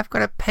fellas. I've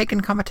got a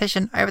pagan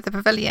competition over the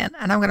pavilion,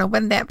 and I'm going to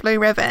win that blue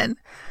ribbon."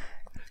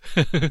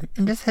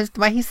 And just the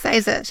way he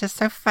says it, it's just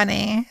so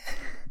funny.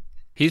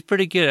 He's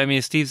pretty good. I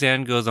mean, Steve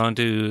Zahn goes on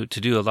to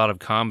do a lot of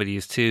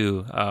comedies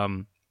too.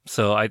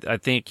 So I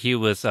think he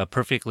was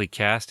perfectly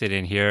casted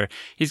in here.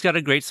 He's got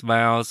a great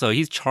smile, so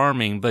he's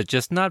charming, but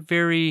just not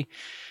very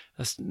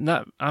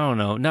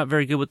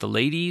good with the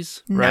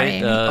ladies,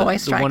 right? No, he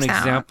always the one strikes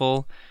out.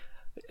 example,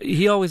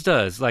 he always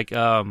does. Like,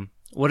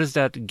 what is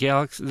that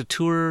the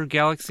Tour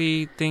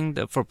Galaxy thing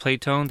for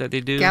Playtone that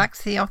they do?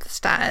 Galaxy of the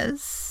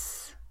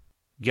Stars.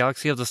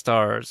 Galaxy of the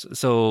Stars.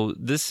 So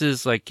this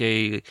is like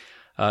a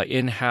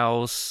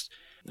in-house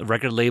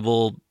record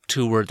label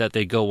tour that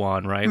they go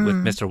on, right, with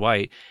Mr.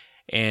 White.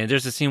 And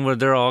there's a scene where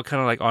they're all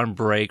kind of like on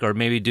break or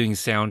maybe doing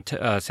sound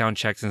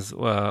checks and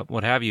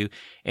what have you.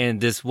 And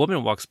this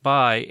woman walks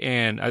by,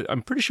 and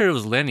I'm pretty sure it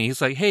was Lenny.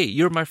 He's like, "Hey,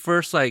 you're my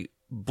first like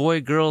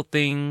boy-girl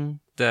thing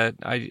that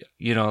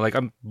like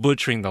I'm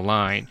butchering the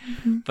line,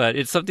 but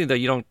it's something that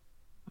you don't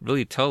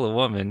really tell a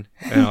woman,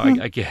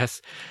 I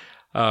guess.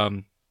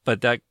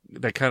 But that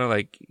kind of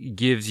like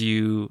gives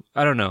you,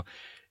 I don't know.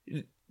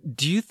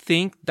 Do you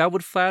think that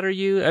would flatter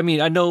you? I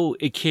mean, I know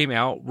it came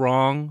out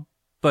wrong,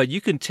 but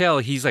you can tell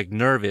he's like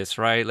nervous,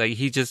 right? Like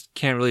he just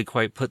can't really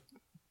quite put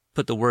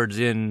the words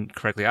in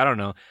correctly. I don't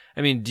know.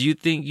 I mean, do you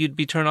think you'd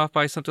be turned off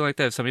by something like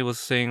that if somebody was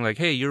saying like,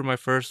 "Hey, you're my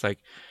first like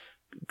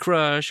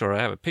crush," or "I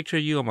have a picture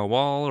of you on my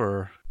wall,"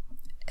 or?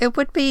 It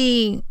would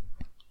be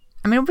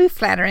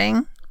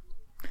flattering.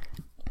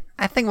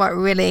 I think what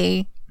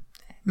really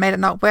made it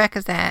not work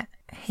is that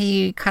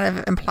he kind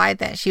of implied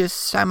that she was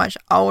so much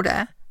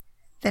older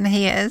than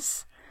he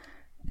is,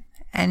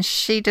 and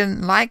she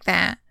didn't like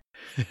that.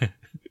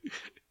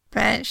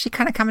 But she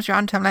kind of comes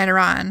around to him later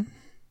on.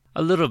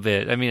 A little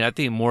bit. I mean, I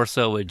think more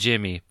so with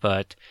Jimmy,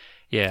 but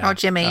yeah. Oh,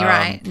 Jimmy, you're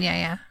right.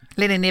 Yeah.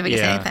 Lenny never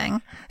gets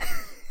anything.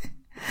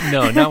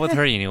 No, not with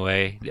her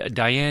anyway.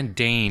 Diane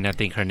Dane, I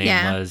think her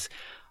name was.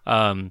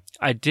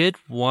 I did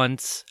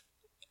once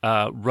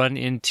run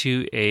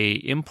into a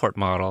import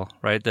model,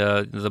 right?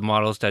 The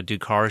models that do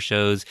car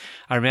shows.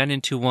 I ran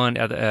into one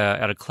at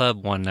a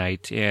club one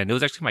night, and it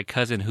was actually my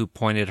cousin who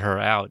pointed her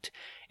out.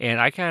 And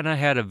I kind of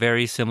had a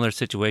very similar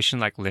situation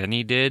like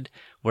Lenny did,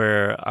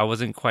 where I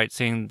wasn't quite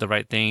saying the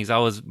right things. I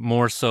was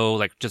more so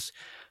like just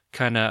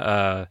kind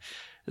of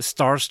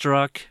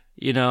starstruck.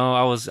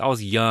 I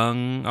was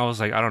young. I was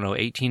like, I don't know,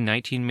 18,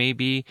 19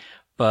 maybe.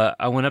 But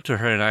I went up to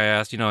her and I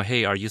asked,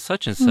 "Hey, are you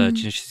such and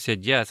such?" And she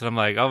said yes. And I'm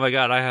like, "Oh my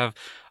God, I have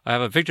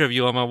a picture of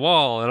you on my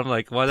wall." And I'm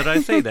like, "Why did I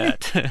say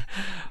that?"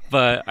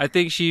 But I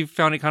think she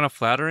found it kind of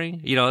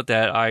flattering,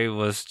 that I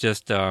was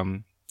just,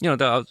 that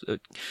I was,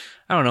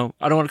 I don't know.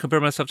 I don't want to compare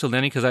myself to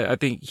Lenny because I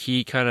think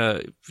he kind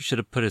of should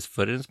have put his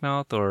foot in his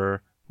mouth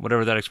or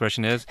whatever that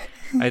expression is.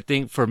 I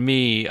think for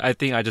me, I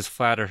just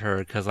flattered her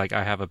because like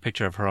I have a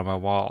picture of her on my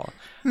wall.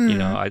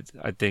 I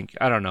think,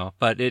 I don't know,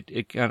 but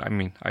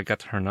I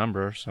got her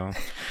number, so.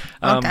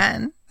 Well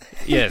done.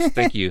 Yes,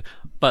 thank you.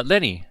 But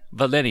Lenny,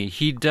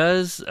 he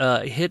does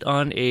hit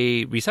on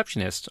a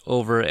receptionist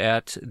over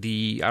at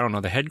the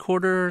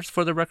headquarters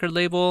for the record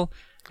label.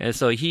 And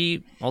so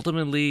he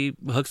ultimately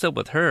hooks up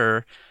with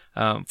her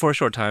for a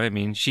short time. I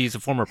mean, she's a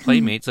former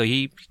playmate, so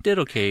he did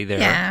okay there.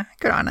 Yeah,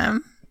 good on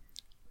him.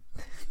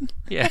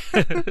 Yeah.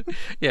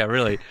 Yeah,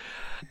 really.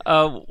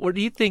 What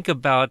do you think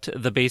about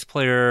the bass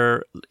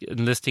player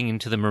enlisting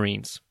into the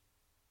Marines?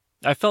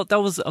 I felt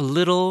that was a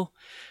little...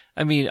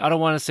 I mean, I don't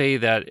want to say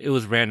that it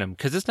was random,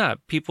 because it's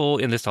not. People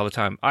enlist all the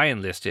time. I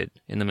enlisted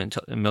in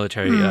the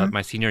military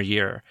my senior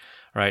year,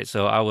 right?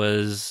 So I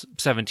was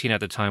 17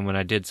 at the time when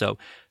I did so.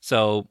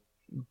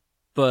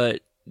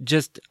 But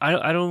just,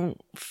 I don't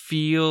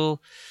feel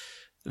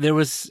there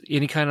was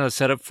any kind of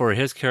setup for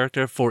his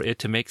character for it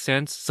to make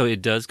sense. So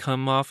it does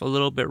come off a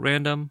little bit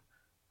random.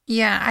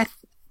 Yeah,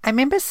 I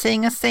remember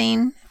seeing a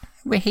scene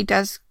where he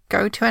does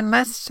go to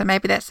enlist. So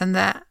maybe that's in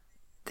the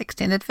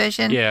extended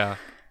version. Yeah.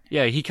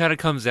 Yeah, he kind of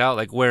comes out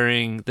like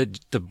wearing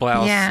the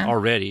blouse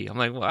already. I'm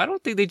like, well, I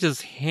don't think they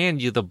just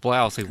hand you the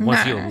blouse like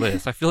once you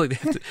enlist. I feel like they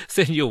have to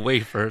send you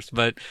away first,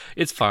 but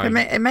it's fine.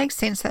 It makes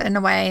sense in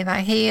a way.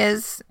 Like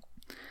he's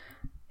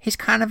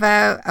kind of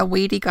a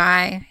weedy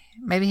guy.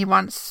 Maybe he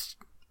wants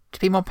to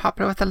be more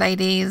popular with the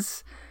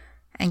ladies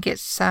and get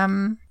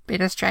some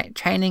better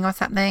training or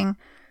something.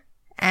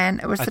 And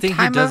it was I the think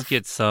time he does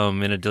get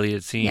some in a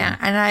deleted scene. Yeah,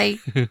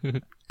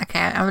 and okay,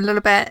 I'm a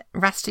little bit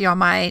rusty on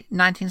my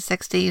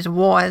 1960s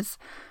wars,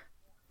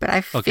 but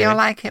I feel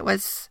like it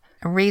was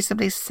a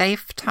reasonably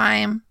safe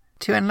time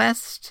to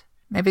enlist.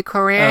 Maybe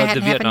Korea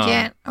hadn't happened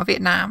yet, or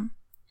Vietnam.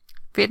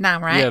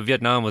 Vietnam, right? Yeah,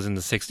 Vietnam was in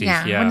the 60s,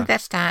 yeah. When did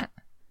that start?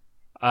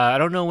 I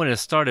don't know when it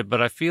started,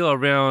 but I feel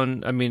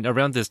around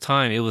this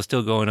time, it was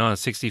still going on,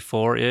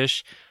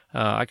 64-ish.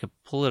 I could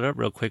pull it up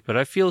real quick, but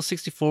I feel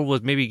 64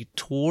 was maybe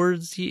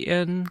towards the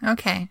end.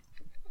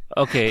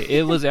 Okay,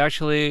 it was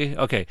actually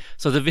okay.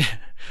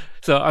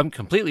 So I'm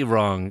completely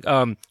wrong.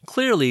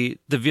 Clearly,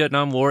 the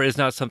Vietnam War is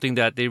not something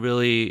that they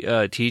really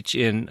teach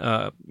in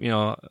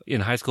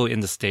high school in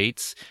the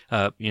States.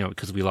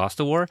 Because we lost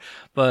the war,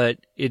 but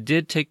it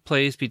did take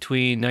place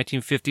between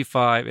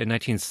 1955 and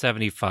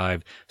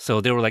 1975.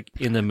 So they were like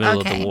in the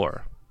middle of the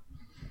war.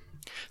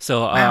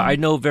 So I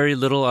know very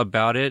little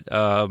about it.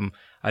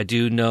 I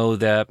do know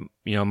that,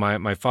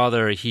 my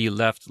father, he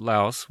left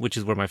Laos, which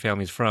is where my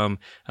family's from,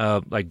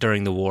 like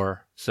during the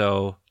war.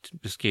 So to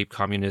escape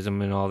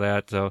communism and all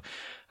that. So,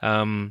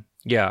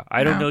 yeah,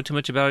 I don't know too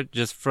much about it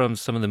just from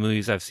some of the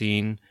movies I've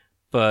seen.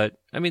 But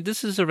I mean,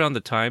 this is around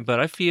the time, but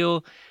I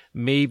feel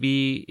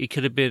maybe it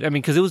could have been,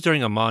 because it was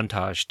during a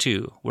montage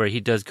too, where he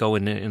does go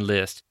in and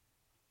enlist.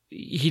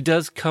 He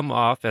does come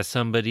off as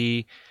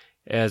somebody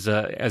as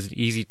an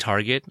easy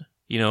target,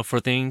 for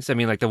things. I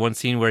mean, like the one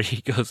scene where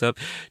he goes up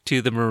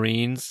to the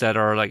Marines that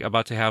are like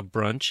about to have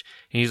brunch,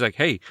 and he's like,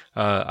 "Hey,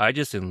 I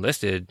just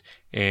enlisted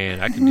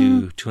and I can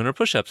do 200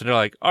 push-ups," and they're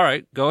like, "All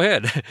right, go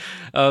ahead."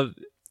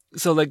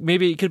 So like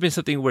maybe it could have been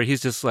something where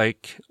he's just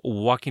like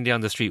walking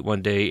down the street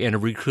one day and a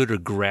recruiter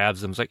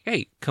grabs him. It's like,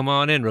 "Hey, come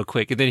on in real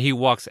quick," and then he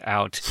walks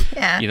out.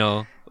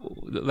 Yeah.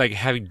 Like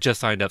having just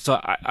signed up. So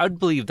I'd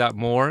believe that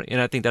more,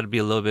 and I think that'd be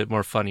a little bit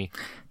more funny.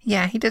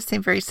 Yeah, he does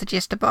seem very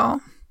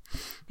suggestible.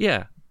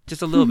 Yeah,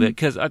 just a little bit.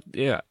 Because,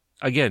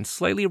 again,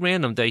 slightly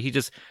random that he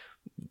just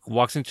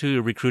walks into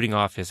a recruiting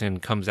office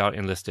and comes out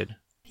enlisted.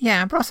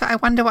 Yeah, but also I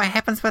wonder what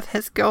happens with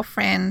his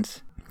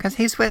girlfriend. Because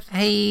he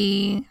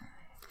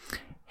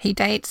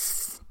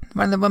dates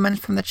one of the women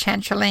from the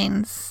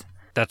Chanchalines.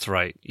 That's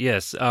right.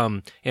 Yes.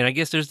 And I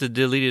guess there's the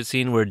deleted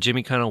scene where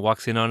Jimmy kind of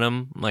walks in on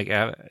him, like,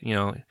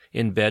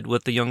 in bed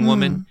with the young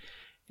woman,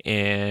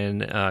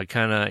 and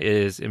kind of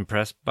is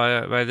impressed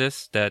by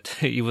this, that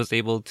he was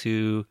able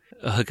to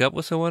hook up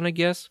with someone, I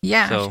guess.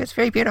 Yeah, she was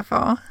very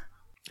beautiful.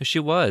 She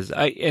was.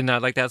 I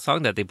like that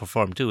song that they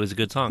performed too. It was a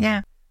good song.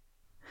 Yeah.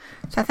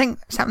 So I think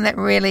something that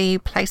really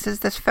places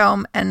this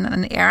film in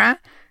an era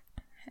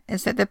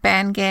is that the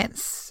band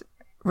gets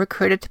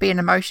recruited to be in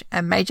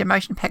a major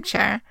motion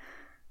picture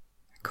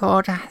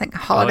called, I think,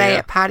 Holiday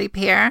at Party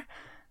Pier,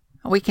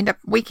 Weekend at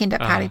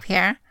Party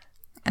Pier,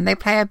 and they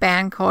play a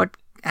band called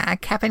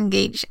Cap'n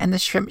Geach and the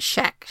Shrimp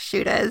Shack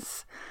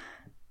Shooters,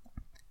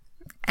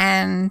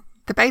 and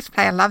the bass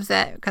player loves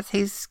it because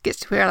he gets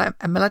to wear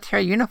a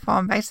military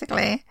uniform.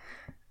 Basically,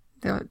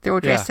 they're all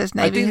dressed as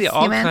Navy. I think they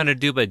all kind of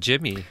do, but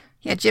Jimmy.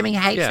 Yeah, Jimmy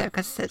hates it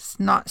because it's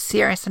not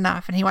serious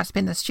enough, and he wants to be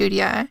in the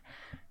studio.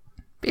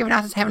 But everyone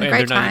else is having a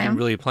great time. They're not even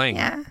really playing.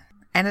 Yeah,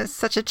 and it's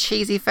such a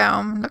cheesy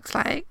film. Looks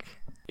like.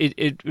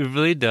 It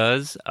really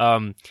does.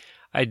 I'll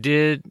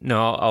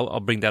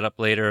bring that up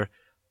later.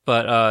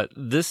 But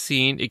this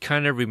scene, it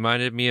kind of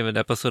reminded me of an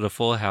episode of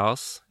Full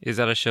House. Is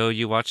that a show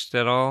you watched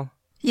at all?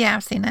 Yeah,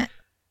 I've seen it.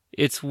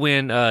 It's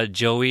when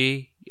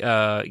Joey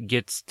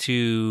gets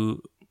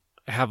to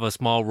have a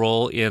small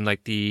role in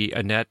like the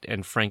Annette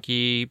and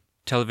Frankie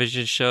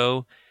television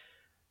show.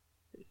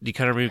 Do you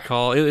kind of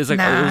recall? It was like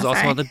it was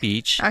also on the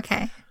beach.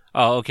 Okay.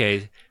 Oh,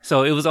 okay.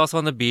 So it was also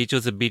on the beach. It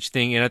was a beach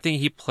thing, and I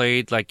think he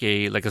played like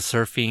a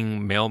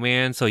surfing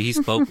mailman. So he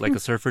spoke like a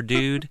surfer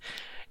dude.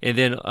 And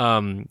then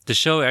the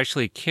show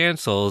actually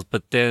cancels,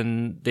 but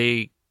then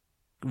they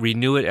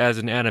renew it as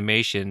an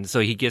animation, so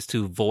he gets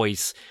to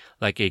voice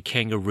like a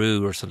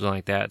kangaroo or something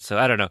like that. So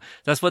I don't know.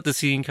 That's what the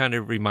scene kind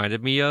of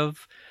reminded me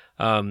of,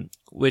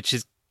 which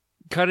is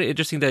kind of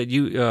interesting that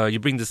you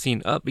bring the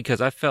scene up,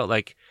 because I felt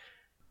like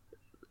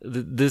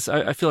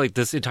I feel like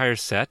this entire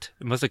set,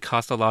 it must have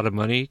cost a lot of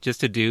money just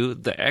to do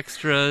the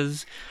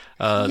extras,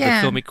 the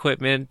film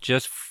equipment,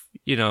 just,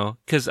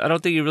 because I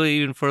don't think it really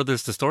even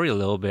furthers the story a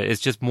little bit.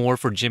 It's just more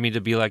for Jimmy to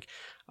be like,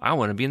 I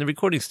want to be in the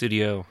recording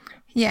studio.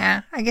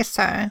 Yeah, I guess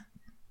so.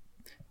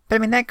 But I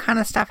mean, that kind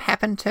of stuff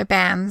happened to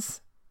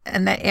bands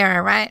in that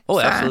era, right? Oh,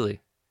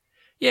 absolutely.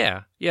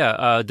 Yeah.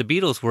 The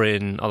Beatles were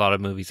in a lot of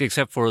movies,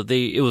 except for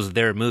it was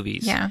their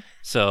movies. Yeah.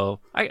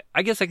 So I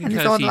guess I can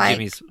kind of see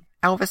Jimmy's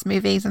Elvis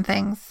movies and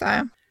things.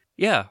 So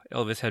yeah,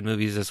 Elvis had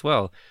movies as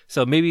well.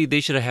 So maybe they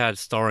should have had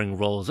starring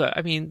roles.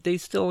 I mean, they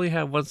still only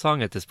have one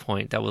song at this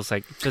point that was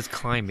like just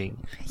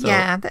climbing. So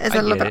yeah, that is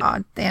a little bit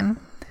odd then.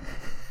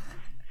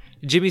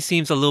 Jimmy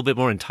seems a little bit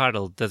more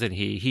entitled, doesn't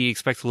he? He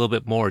expects a little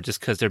bit more just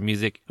because their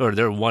music or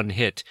their one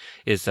hit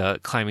is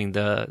climbing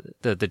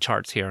the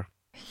charts here.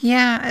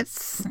 Yeah,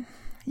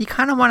 you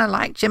kind of want to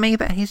like Jimmy,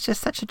 but he's just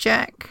such a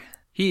jerk.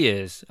 He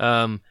is.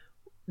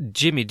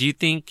 Jimmy, do you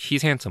think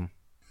he's handsome?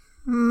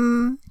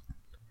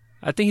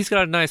 I think he's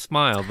got a nice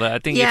smile, but I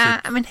think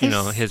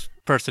it's his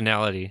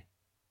personality.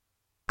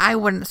 I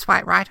wouldn't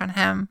swipe right on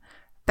him,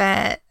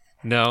 but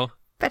no.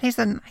 But he's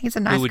a nice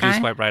guy. Who would you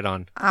swipe right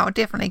on? Oh,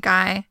 definitely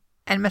Guy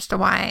and Mr.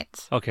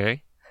 White.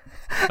 Okay.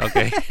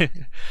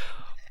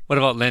 What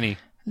about Lenny?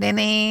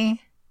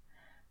 Lenny.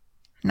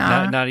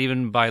 No. Not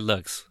even by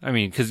looks. I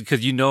mean, because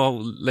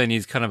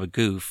Lenny's kind of a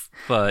goof,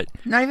 but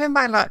not even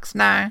by looks.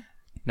 No.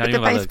 Not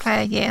even by looks. The bass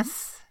player,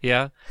 yes.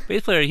 Yeah,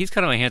 bass player. He's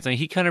kind of handsome.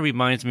 He kind of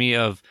reminds me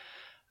of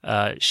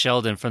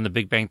Sheldon from The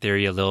Big Bang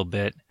Theory a little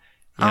bit.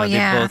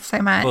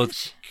 So much.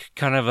 Both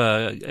kind of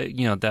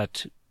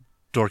that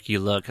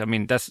dorky look. I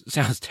mean, that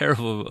sounds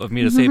terrible of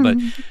me to say, but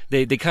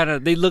they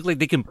look like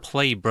they can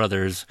play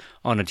brothers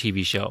on a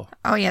TV show.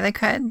 Oh yeah, they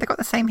could. They got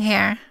the same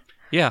hair.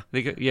 Yeah,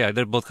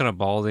 they're both kind of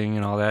balding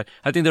and all that.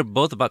 I think they're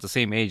both about the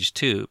same age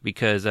too,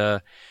 because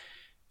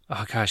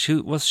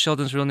what's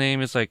Sheldon's real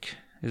name? It's like,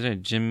 isn't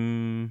it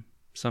Jim?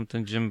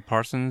 something, Jim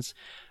Parsons.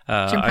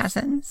 Jim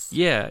Parsons.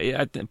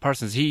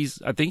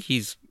 Parsons. I think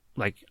he's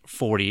like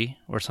 40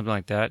 or something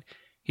like that.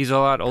 He's a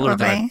lot older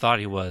than I thought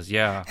he was.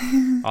 Yeah,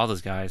 all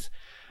those guys.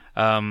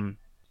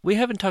 We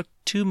haven't talked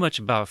too much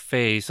about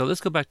Faye, so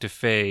let's go back to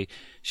Faye.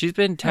 She's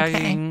been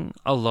tagging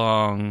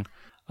along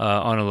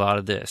on a lot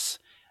of this.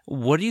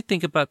 What do you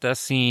think about that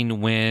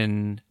scene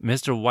when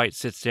Mr. White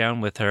sits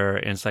down with her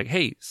and it's like,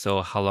 hey,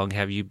 so how long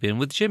have you been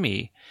with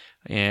Jimmy?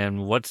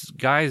 And what's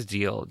Guy's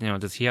deal? You know,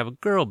 does he have a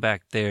girl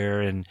back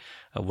there? And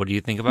what do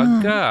you think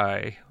about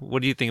Guy?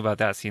 What do you think about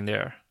that scene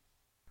there?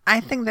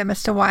 I think that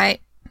Mr.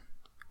 White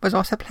was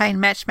also playing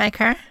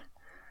matchmaker.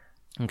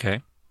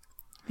 Okay.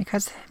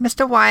 Because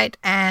Mr. White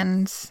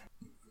and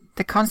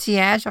the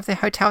concierge of the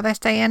hotel they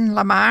stay in,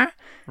 Lamar.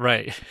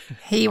 Right.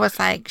 He was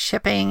like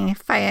shipping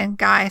Faye and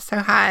Guy so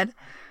hard.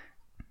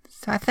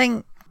 So I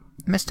think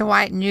Mr.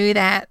 White knew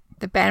that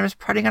the band was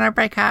probably going to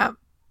break up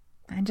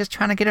and just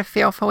trying to get a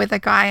feel for whether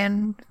Guy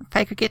and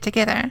Faye could get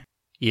together.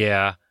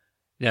 Yeah.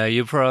 Yeah,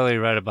 you're probably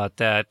right about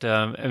that.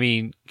 I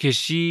mean, because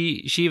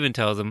she even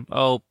tells him,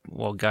 oh,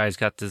 well, Guy's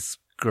got this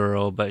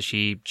girl, but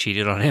she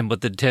cheated on him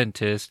with the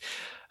dentist.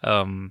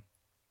 I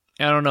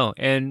don't know.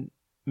 And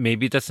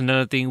maybe that's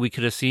another thing we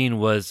could have seen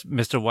was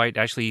Mr. White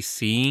actually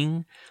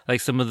seeing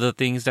like some of the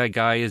things that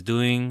Guy is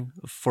doing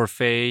for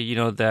Faye, you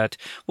know, that,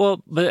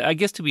 well, but I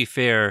guess to be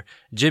fair,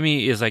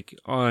 Jimmy is like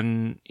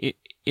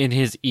in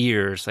his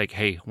ears, like,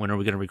 hey, when are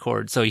we going to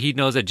record? So he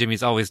knows that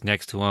Jimmy's always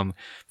next to him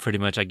pretty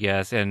much, I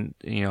guess. And,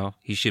 you know,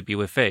 he should be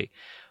with Faye.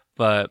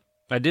 But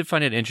I did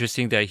find it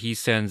interesting that he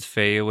sends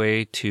Faye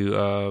away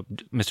to,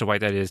 Mr.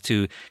 White, that is,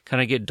 to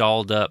kind of get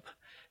dolled up,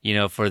 you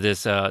know, for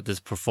this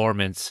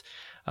performance,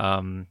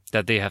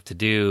 that they have to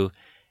do.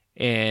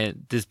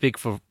 And this big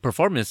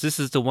performance, this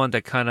is the one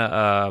that kind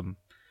of,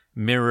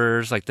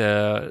 mirrors like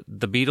the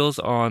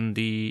Beatles on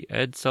the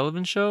Ed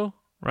Sullivan Show,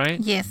 right?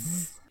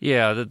 Yes.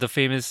 Yeah. The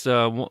famous,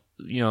 you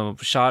know,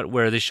 shot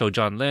where they show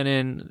John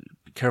Lennon,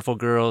 careful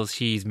girls,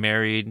 he's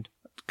married,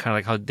 kind of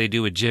like how they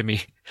do with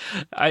Jimmy.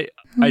 I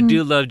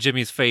do love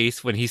Jimmy's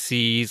face when he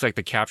sees like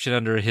the caption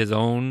under his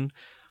own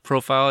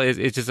profile.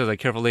 It's just like,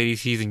 careful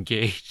ladies, he's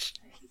engaged.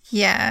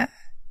 Yeah,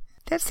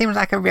 that seems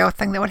like a real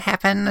thing that would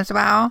happen as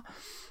well.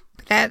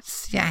 But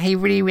he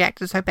really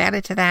reacted so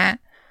badly to that.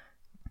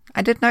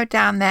 I did note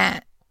down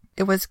that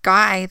it was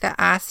Guy that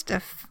asked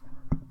if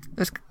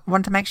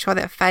wanted to make sure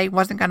that Faye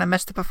wasn't going to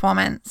miss the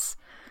performance.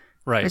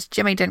 Right. Because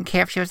Jimmy didn't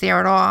care if she was there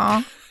at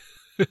all.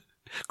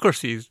 Of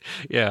course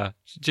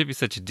Jimmy's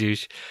such a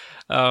douche.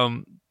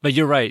 But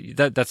you're right.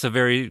 That's a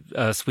very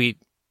sweet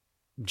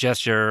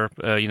gesture.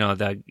 You know,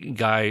 that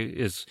Guy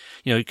is,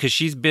 you know, because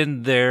she's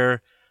been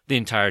there the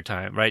entire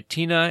time, right?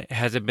 Tina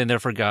hasn't been there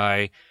for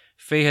Guy.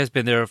 Faye has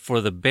been there for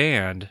the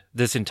band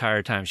this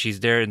entire time. She's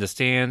there in the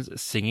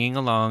stands singing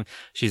along.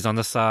 She's on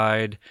the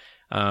side,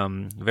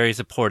 very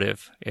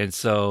supportive. And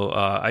so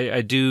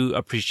I do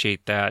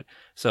appreciate that.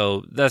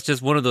 So that's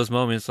just one of those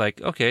moments like,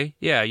 okay,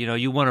 yeah, you know,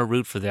 you want to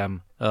root for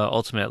them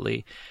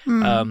ultimately.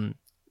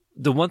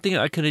 The one thing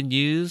I could have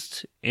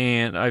used,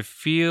 and I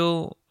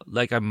feel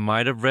like I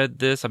might have read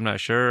this, I'm not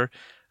sure,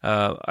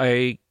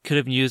 I could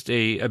have used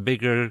a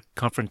bigger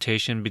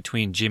confrontation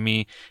between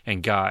Jimmy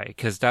and Guy,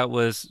 because that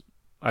was,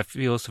 I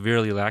feel,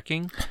 severely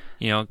lacking.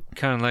 You know,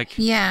 kind of like,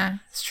 yeah,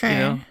 it's true. You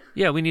know,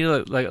 yeah, we need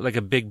like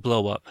a big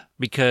blow up,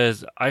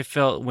 because I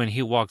felt when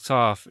he walks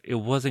off, it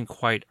wasn't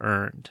quite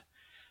earned.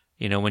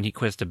 You know, when he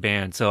quits the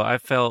band, so I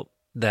felt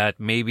that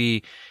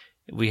maybe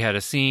we had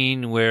a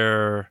scene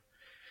where,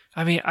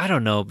 I mean, I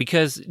don't know,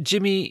 because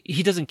Jimmy,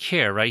 he doesn't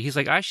care, right? He's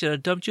like, I should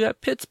have dumped you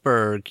at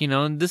Pittsburgh, you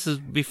know, and this is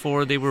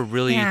before they were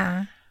really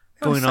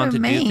going on to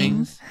do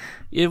things.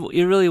 It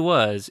really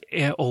was.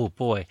 And, oh,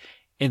 boy.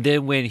 And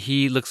then when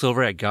he looks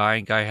over at Guy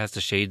and Guy has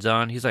the shades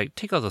on, he's like,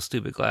 take off those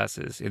stupid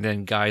glasses. And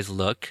then Guy's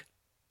look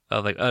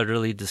of like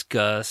utterly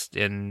disgust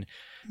and,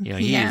 you know,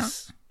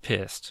 he's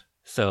pissed.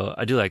 So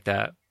I do like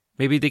that.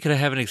 Maybe they could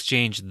have an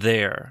exchange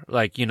there.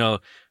 Like, you know,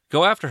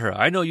 go after her.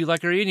 I know you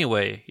like her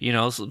anyway. You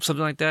know, something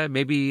like that.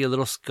 Maybe a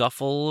little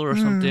scuffle or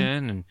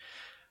something. And,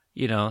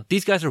 you know,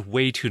 these guys are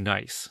way too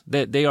nice.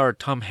 They are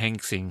Tom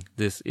Hanksing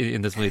this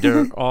in this movie.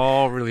 They're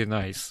all really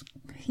nice.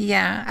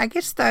 Yeah, I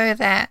guess though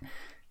that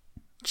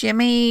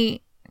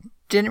Jimmy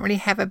didn't really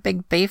have a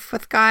big beef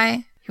with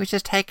Guy. He was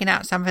just taking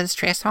out some of his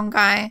stress on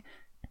Guy,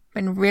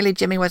 when really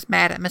Jimmy was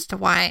mad at Mr.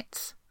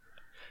 White.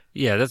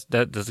 Yeah,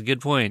 that's a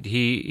good point.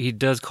 He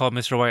does call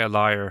Mr. White a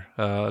liar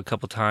a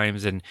couple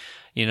times, and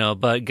you know,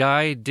 but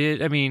Guy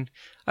did. I mean,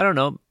 I don't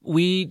know.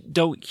 We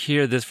don't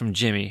hear this from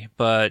Jimmy,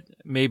 but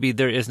maybe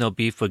there is no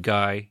beef with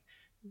Guy.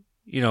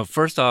 You know,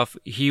 first off,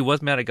 he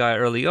was mad at Guy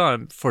early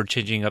on for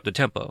changing up the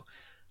tempo,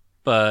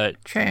 but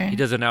he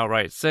doesn't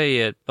outright say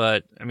it.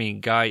 But I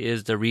mean, Guy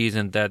is the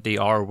reason that they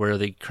are where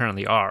they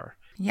currently are.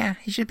 Yeah,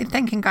 he should be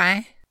thanking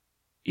Guy.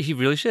 He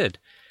really should.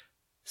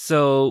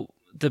 So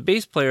the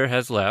bass player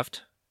has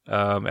left.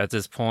 At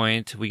this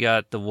point, we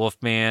got the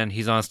Wolfman.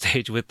 He's on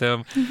stage with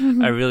them.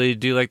 I really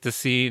do like the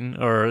scene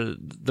or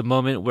the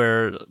moment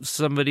where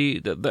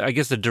somebody, I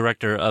guess the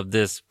director of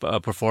this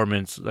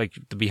performance, like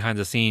the behind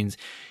the scenes,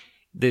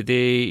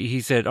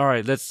 he said, all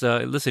right, let's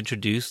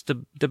introduce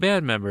the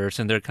band members,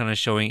 and they're kind of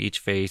showing each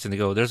face, and they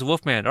go, there's a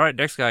Wolfman. All right,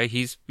 next guy,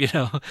 he's,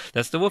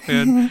 that's the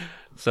Wolfman.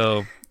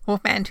 So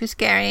Wolfman, too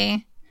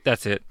scary.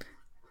 that's it.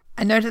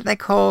 I know that they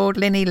called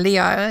Lenny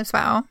Leo as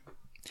well.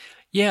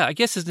 Yeah, I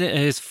guess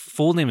his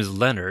full name is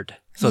Leonard.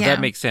 So Yeah. that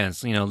makes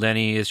sense.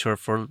 Lenny is short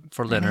for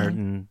Leonard,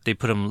 and they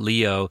put him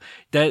Leo.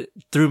 That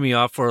threw me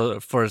off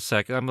for a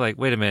second. I'm like,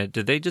 wait a minute,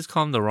 did they just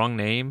call him the wrong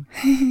name?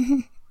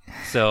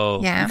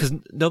 So, Yeah. because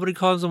nobody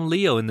calls him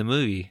Leo in the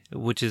movie,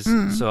 which is,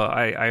 so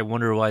I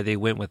wonder why they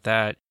went with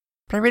that.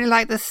 But I really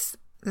like this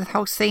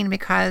whole scene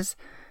because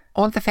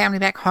all of the family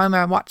back home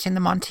are watching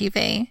them on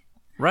TV.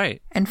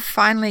 Right. And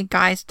finally,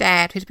 Guy's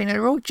dad, who's been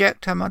a real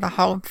jerk to him the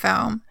whole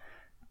film,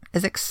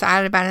 is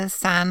excited about his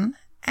son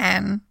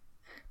and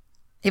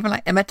even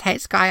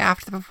imitates Guy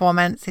after the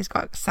performance. He's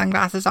got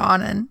sunglasses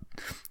on and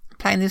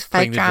playing these fake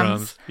Playing the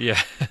drums. Yeah.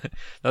 That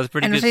was a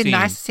pretty And good it's really scene.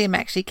 nice to see him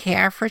actually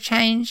care for a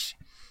change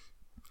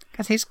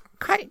because he's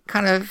quite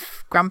kind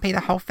of grumpy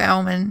the whole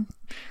film and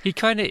He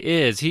kind of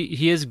is.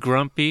 He is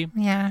grumpy.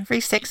 yeah,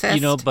 very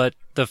sexist. But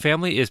the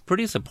family is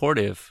pretty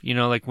supportive.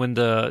 Like when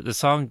the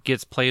song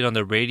gets played on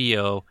the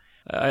radio,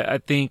 I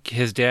think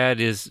his dad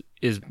is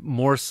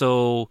more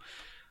so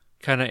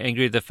kind of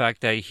angry at the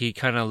fact that he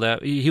kind of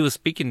left. He was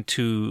speaking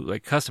to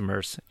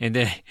customers, and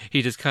then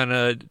he just kind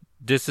of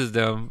disses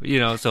them.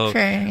 So.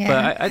 True, yeah.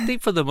 But I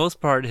think for the most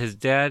part, his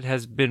dad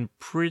has been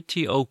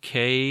pretty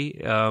okay.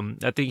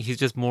 I think he's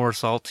just more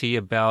salty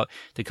about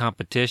the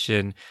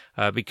competition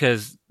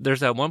because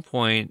there's at one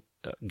point.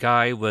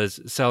 Guy was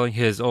selling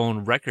his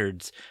own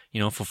records,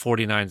 for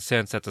 49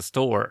 cents at the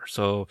store.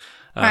 So,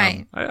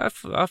 Right.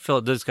 I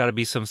felt there's got to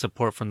be some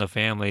support from the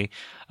family.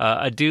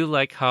 I do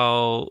like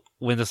how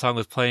when the song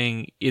was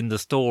playing in the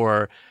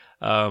store,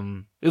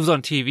 it was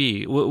on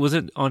TV. Was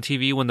it on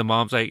TV when the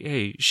mom's like,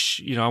 "Hey,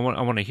 shh, I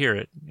want to hear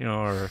it,"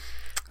 or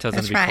tells them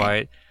That's to be right.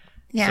 quiet.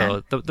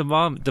 Yeah. So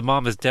the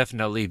mom is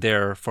definitely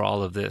there for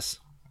all of this.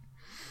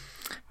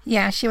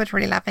 Yeah, she was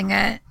really loving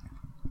it.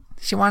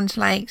 She wanted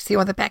to see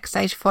all the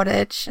backstage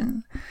footage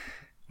and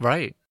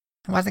Right.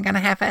 it wasn't going to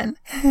happen.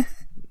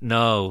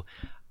 No.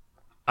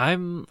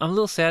 I'm a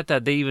little sad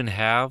that they even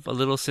have a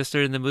little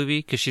sister in the movie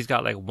because she's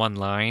got one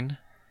line,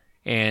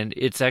 and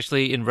it's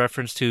actually in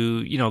reference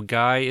to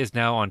Guy is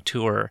now on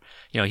tour.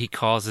 He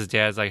calls his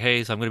dad, like,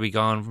 hey, so I'm going to be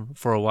gone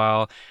for a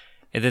while,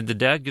 and then the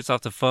dad gets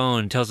off the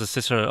phone and tells his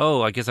sister,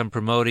 oh, I guess I'm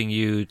promoting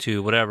you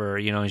to whatever,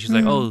 and she's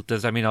like, oh,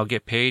 does that mean I'll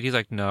get paid? He's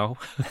like, no.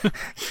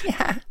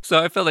 Yeah. So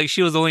I felt like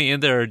she was only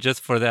in there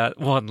just for that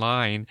one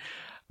line,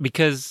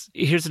 because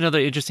here's another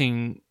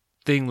interesting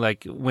thing,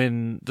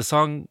 when the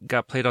song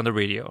got played on the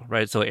radio,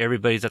 right? So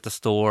everybody's at the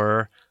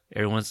store,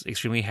 everyone's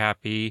extremely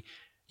happy.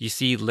 You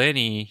see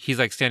Lenny,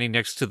 he's standing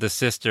next to the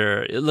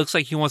sister. It looks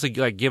like he wants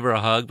to give her a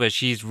hug, but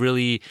she's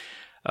really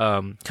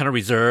kind of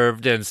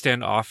reserved and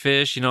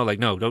standoffish. No,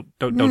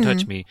 don't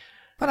touch me.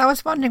 But I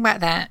was wondering about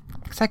that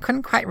because I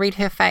couldn't quite read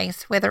her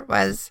face, whether it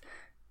was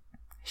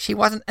she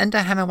wasn't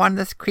into him and wanted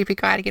this creepy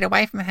guy to get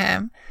away from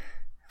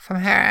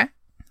her,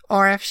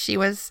 or if she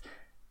was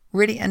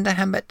really into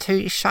him but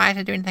too shy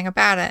to do anything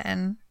about it.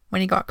 And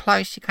when he got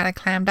close, she kind of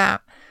clammed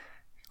up.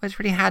 It was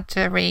really hard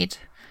to read.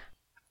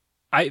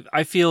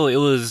 I feel it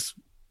was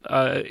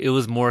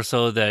more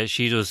so that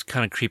she was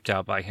kind of creeped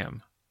out by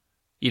him,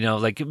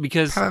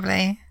 because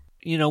Probably.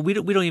 we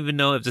don't even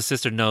know if the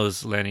sister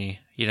knows Lenny.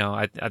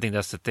 I think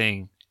that's the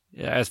thing.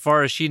 As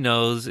far as she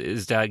knows,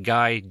 is that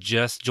Guy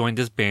just joined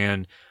this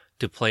band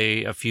to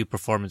play a few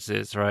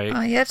performances, right?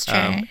 Oh, yeah, that's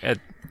true.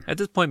 At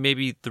this point,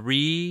 maybe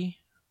three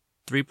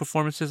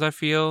performances, I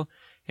feel,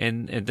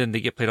 and then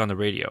they get played on the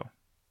radio.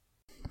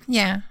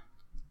 Yeah.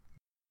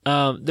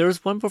 There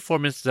was one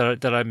performance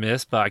that I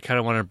missed, but I kind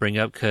of want to bring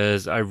up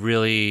because I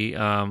really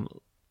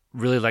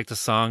like the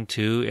song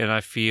too, and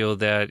I feel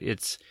that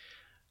it's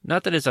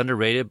not that it's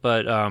underrated,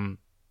 but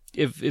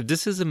if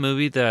this is a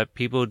movie that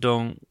people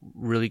don't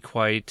really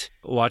quite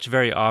watch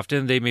very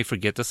often, they may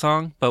forget the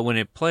song. But when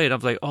it played, I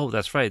was like, oh,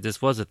 that's right,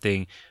 this was a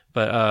thing.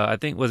 But I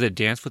think, was it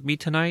Dance With Me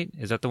Tonight?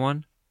 Is that the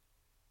one?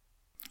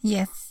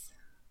 Yes.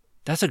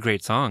 That's a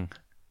great song.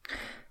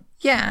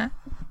 Yeah.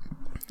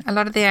 A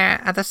lot of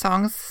their other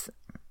songs,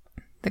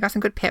 they got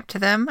some good pep to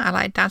them. I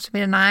like Dance With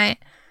Me Tonight.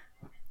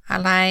 I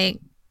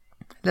like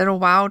Little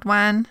Wild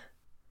One.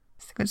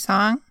 It's a good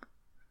song.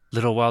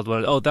 Little Wild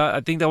One. Oh,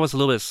 I think that was a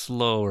little bit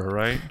slower,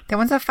 right? That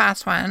one's a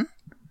fast one.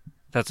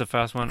 That's a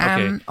fast one?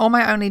 Okay. All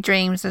My Only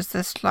Dreams is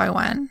the slow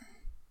one.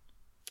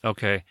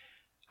 Okay.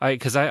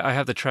 Because I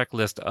have the track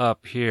list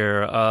up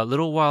here.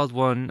 Little Wild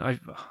One,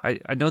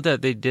 I know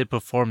that they did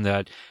perform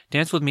that.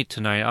 Dance With Me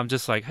Tonight, I'm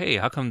just like, hey,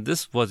 how come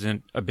this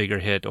wasn't a bigger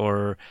hit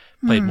or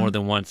played more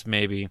than once,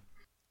 maybe?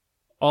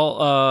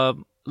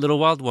 Little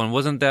Wild One,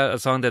 wasn't that a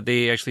song that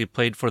they actually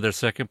played for their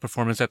second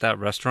performance at that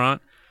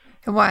restaurant?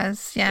 It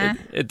was, yeah.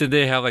 Did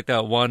they have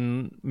that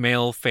one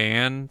male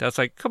fan that's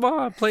like, come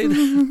on, play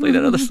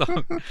that other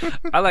song?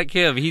 I like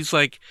him. He's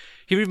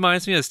he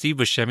reminds me of Steve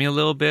Buscemi a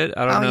little bit.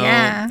 I don't know.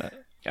 Yeah.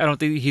 I don't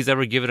think he's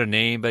ever given a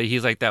name, but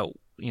he's like that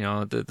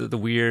the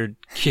weird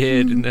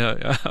kid in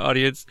the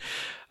audience.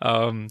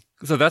 So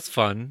that's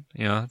fun,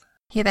 Yeah,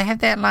 they have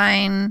that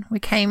line, we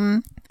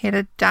came here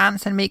to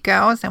dance and meet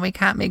girls, and we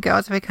can't meet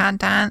girls if we can't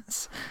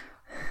dance.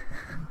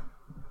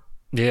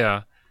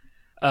 Yeah.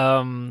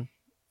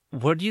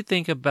 What do you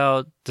think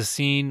about the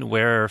scene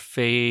where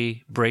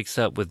Faye breaks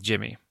up with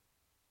Jimmy?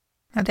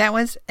 Now, that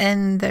was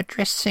in the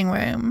dressing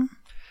room.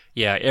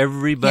 Yeah,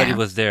 everybody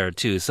was there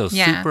too, so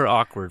super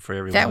awkward for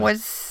everyone. That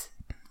would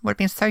have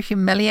been so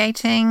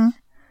humiliating.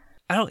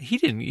 He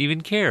didn't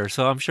even care,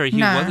 so I'm sure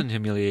he wasn't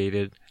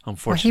humiliated,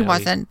 unfortunately. Well, he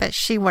wasn't, but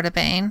she would have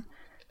been.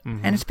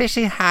 Mm-hmm. And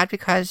especially hard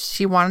because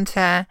she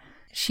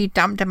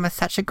dumped him with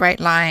such a great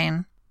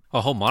line.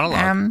 A whole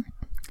monologue.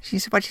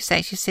 What'd she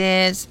say? She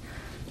says,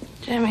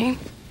 Jimmy,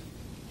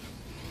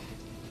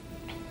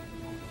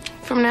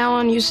 from now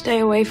on you stay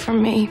away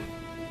from me.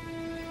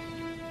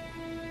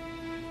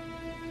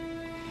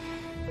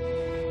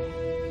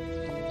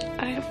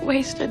 I have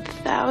wasted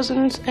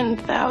thousands and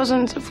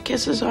thousands of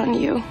kisses on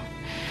you.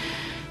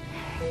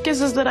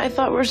 Kisses that I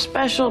thought were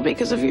special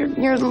because of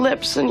your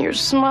lips and your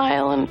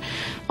smile and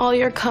all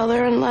your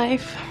color in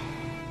life.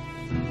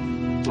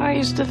 I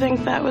used to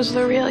think that was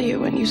the real you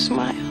when you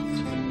smiled.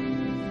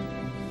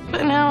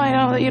 But now I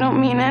know that you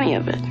don't mean any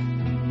of it.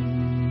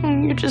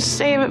 You just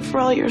save it for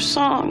all your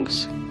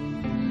songs.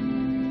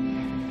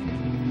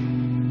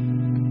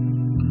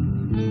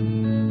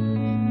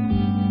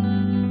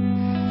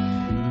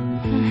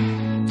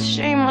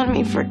 Shame on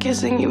me for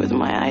kissing you with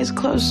my eyes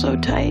closed so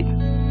tight.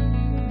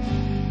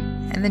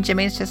 And then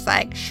Jimmy's just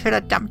like, should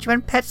have dumped you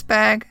in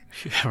Pittsburgh.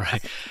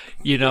 Right.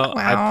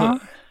 Wow.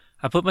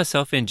 I put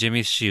myself in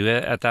Jimmy's shoe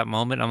at that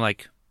moment. I'm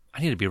like,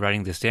 I need to be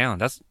writing this down.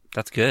 That's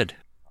good.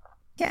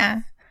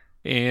 Yeah.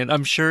 And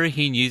I'm sure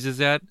he uses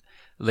that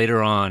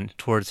later on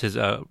towards his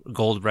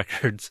gold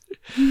records.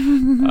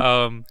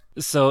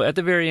 So at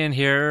the very end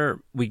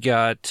here, we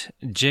got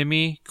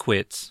Jimmy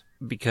quits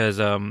because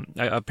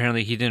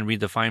apparently he didn't read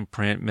the fine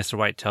print. Mr.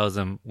 White tells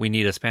him, we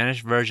need a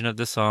Spanish version of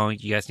the song.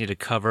 You guys need to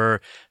cover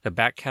the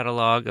back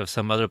catalog of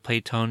some other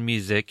Playtone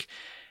music.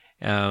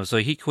 So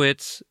he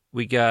quits.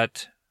 We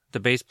got the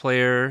bass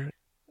player.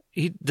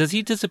 Does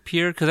he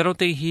disappear? Because I don't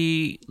think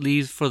he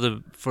leaves for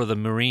the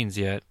Marines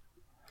yet.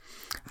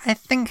 I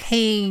think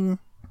he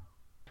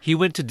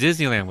went to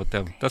Disneyland with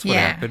them. That's what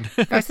happened.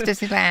 Goes to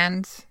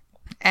Disneyland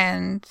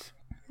and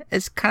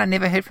is kind of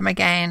never heard from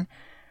again.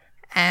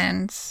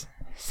 And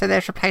so they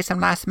have to replace him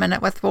last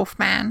minute with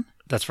Wolfman.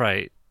 That's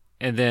right.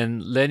 And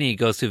then Lenny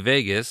goes to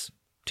Vegas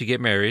to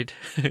get married.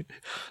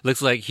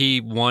 Looks like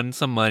he won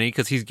some money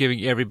because he's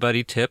giving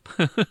everybody tip.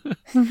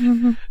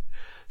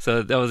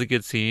 So that was a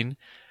good scene.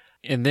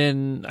 And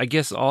then I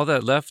guess all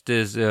that left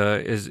is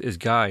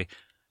Guy.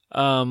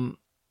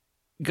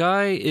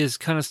 Guy is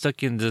kind of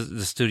stuck in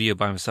the studio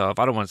by himself.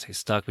 I don't want to say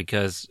stuck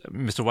because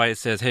Mr. White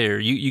says, hey,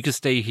 you can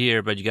stay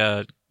here, but you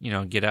got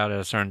to, get out at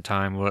a certain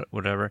time,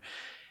 whatever.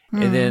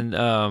 And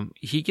then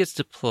he gets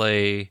to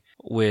play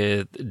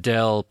with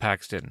Del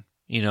Paxton,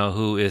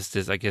 who is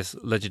this, I guess,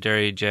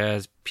 legendary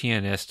jazz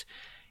pianist.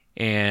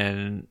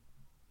 And,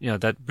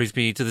 that brings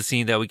me to the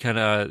scene that we kind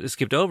of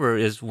skipped over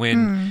is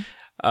when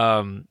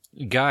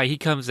Guy, he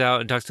comes out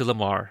and talks to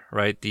Lamar,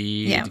 right?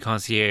 The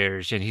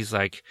concierge. And he's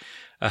like,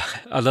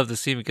 I love the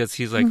scene because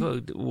he's like,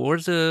 oh,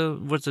 where's a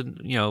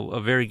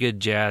very good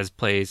jazz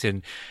place?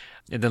 And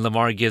then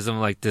Lamar gives him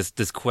like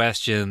this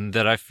question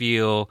that I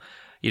feel,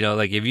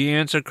 like if you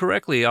answer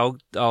correctly,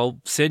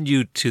 I'll send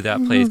you to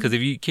that place. Because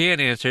if you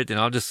can't answer it, then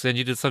I'll just send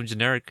you to some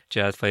generic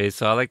jazz place.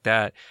 So I like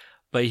that.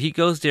 But he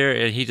goes there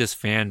and he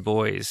just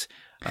fanboys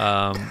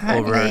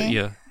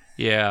over,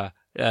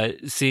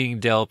 seeing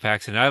Del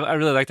Paxton. I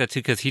really like that too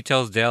because he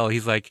tells Del,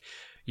 he's like,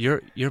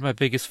 you're my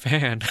biggest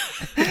fan.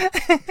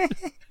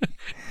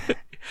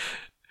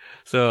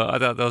 So I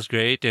thought that was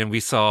great. And we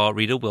saw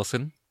Rita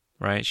Wilson,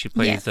 right? She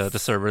plays the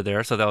server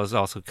there. So that was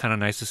also kind of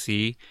nice to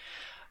see.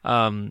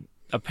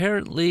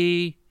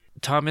 Apparently,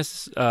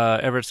 Thomas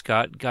Everett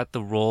Scott got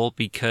the role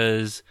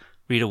because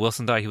Rita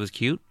Wilson thought he was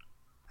cute.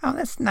 Oh,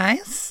 that's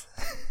nice.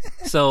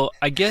 So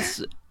I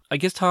guess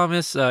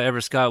Thomas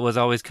Everett Scott was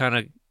always kind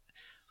of,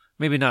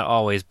 maybe not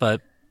always,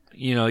 but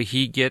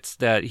he gets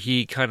that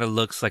he kind of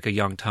looks like a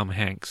young Tom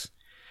Hanks.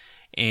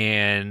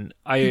 And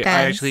I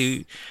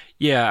actually,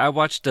 I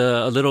watched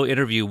a little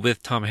interview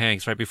with Tom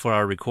Hanks right before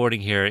our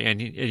recording here,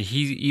 and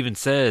he even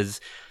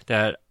says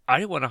that I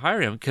didn't want to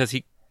hire him because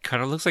he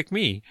kind of looks like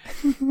me.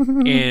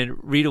 And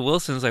Rita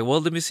Wilson's like,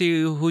 well, let me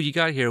see who you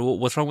got here.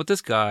 What's wrong with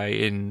this guy?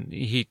 And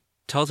he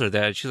tells her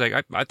that. She's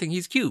like, I think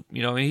he's cute,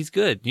 and he's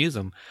good. Use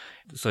him.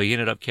 So he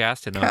ended up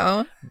casting him.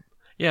 Oh.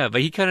 Yeah, but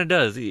he kind of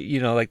does,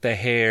 like the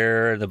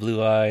hair, the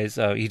blue eyes.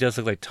 He does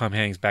look like Tom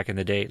Hanks back in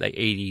the day, like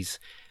 80s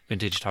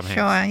vintage Tom Hanks.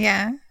 Sure,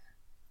 yeah.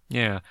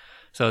 Yeah.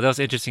 So that was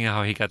interesting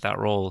how he got that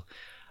role.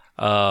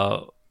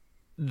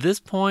 This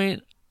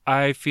point,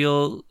 I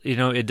feel,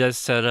 it does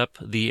set up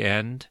the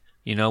end,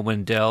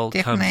 when Del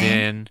comes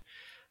in,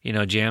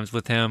 jams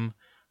with him.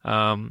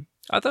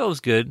 I thought it was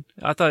good.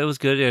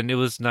 And it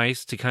was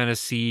nice to kind of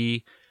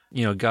see,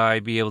 Guy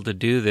be able to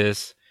do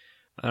this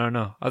I don't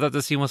know. I thought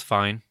the scene was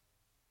fine.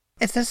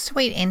 It's a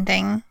sweet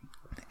ending,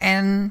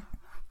 and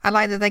I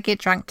like that they get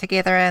drunk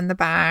together in the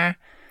bar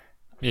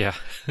Yeah.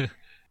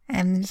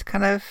 and just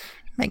kind of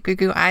make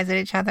goo-goo eyes at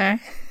each other.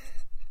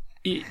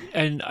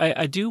 And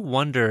I do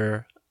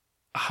wonder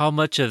how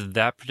much of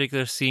that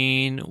particular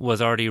scene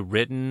was already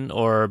written,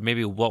 or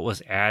maybe what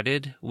was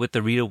added with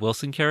the Rita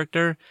Wilson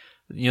character.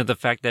 You know, the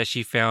fact that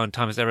she found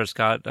Thomas Everett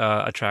Scott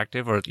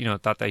attractive, or, you know,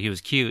 thought that he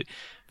was cute,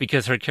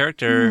 because her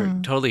character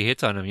totally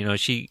hits on him. You know,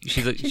 she's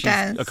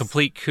a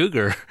complete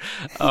cougar.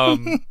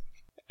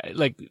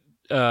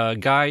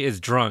 Guy is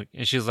drunk,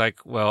 and she's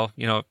like, well,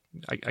 you know,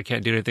 I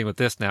can't do anything with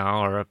this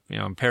now, or, you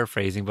know, I'm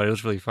paraphrasing, but it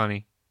was really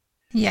funny.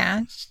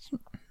 Yeah,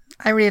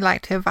 I really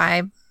liked her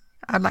vibe.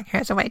 I'd like her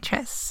as a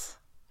waitress.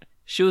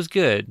 She was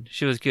good.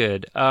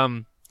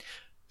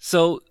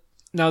 So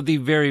now the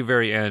very,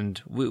 very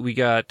end, we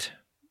got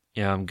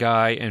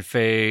Guy and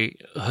Faye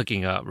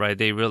hooking up, right?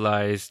 They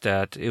realized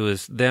that it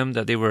was them,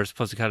 that they were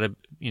supposed to kind of,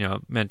 you know,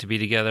 meant to be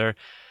together.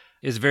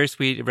 It's very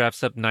sweet. It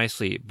wraps up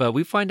nicely. But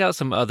we find out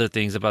some other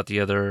things about the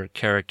other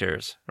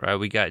characters, right?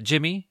 We got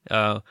Jimmy,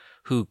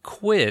 who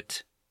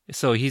quit,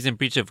 so he's in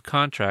breach of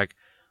contract,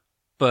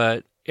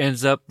 but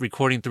ends up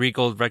recording 3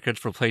 gold records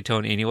for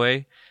Playtone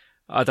anyway.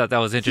 I thought that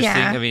was interesting.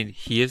 Yeah. I mean,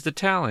 he is the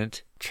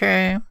talent.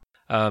 True.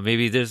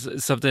 Maybe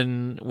there's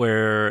something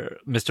where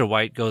Mr.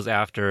 White goes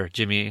after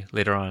Jimmy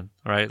later on,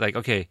 right? Like,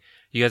 okay,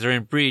 you guys are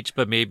in breach,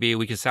 but maybe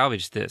we can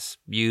salvage this.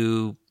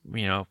 You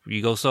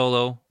go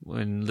solo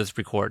and let's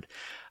record.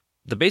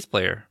 The bass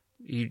player,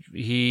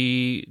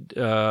 he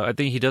I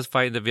think he does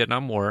fight in the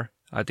Vietnam War.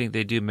 I think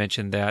they do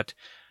mention that.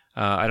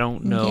 I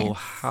don't know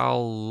how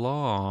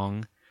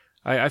long.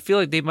 I feel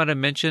like they might have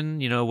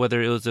mentioned, you know,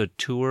 whether it was a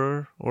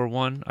tour or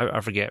one.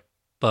 I forget.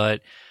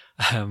 But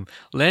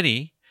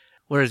Lenny,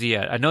 where is he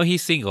at? I know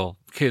he's single,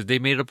 because they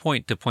made a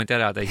point to point that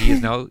out, that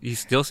he's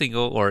still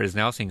single, or is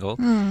now single.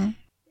 And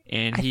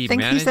he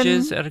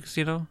manages at a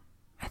casino.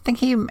 I think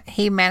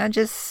he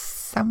manages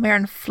somewhere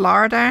in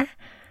Florida.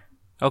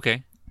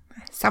 Okay.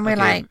 Somewhere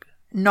like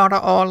not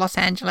at all Los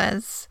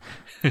Angeles.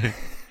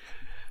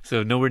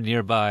 So nowhere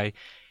nearby.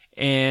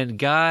 And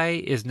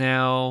Guy is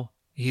now,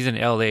 he's in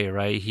LA,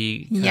 right?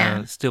 He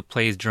still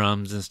plays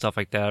drums and stuff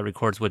like that,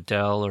 records with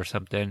Dell or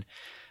something.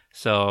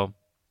 So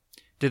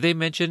did they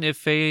mention if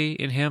Faye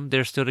and him,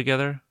 they're still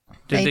together?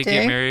 Did they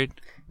get married?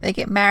 They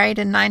get married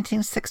in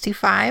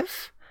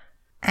 1965,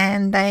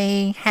 and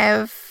they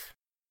have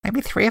maybe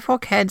 3 or 4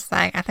 kids.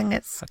 Like, I think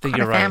it's quite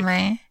a family.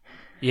 Right.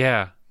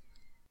 Yeah.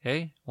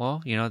 Hey,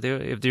 well, you know,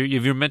 if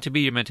you're meant to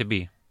be, you're meant to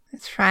be.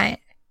 That's right.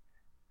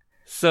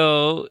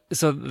 So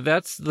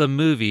that's the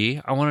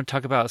movie. I want to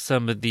talk about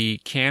some of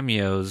the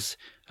cameos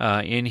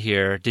in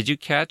here. Did you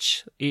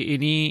catch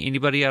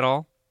anybody at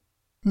all?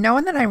 No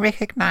one that I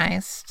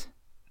recognized.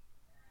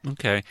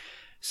 Okay.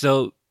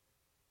 So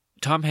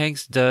Tom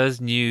Hanks does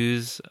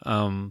use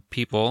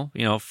people,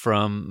 you know,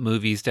 from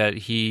movies that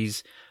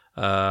he's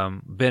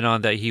been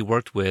on, that he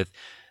worked with.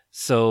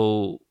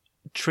 So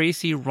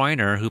Tracy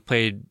Reiner, who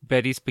played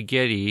Betty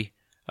Spaghetti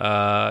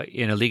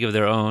in A League of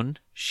Their Own,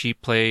 she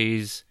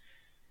has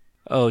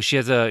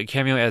a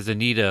cameo as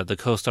Anita, the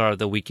co-star of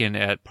The Weekend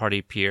at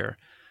Party Pier.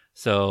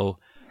 So,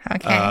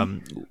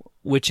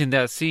 which in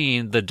that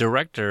scene, the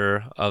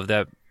director of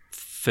that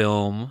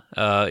film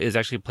is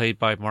actually played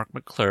by Mark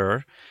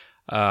McClure.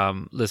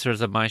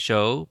 Listeners of my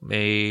show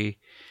may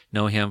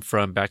know him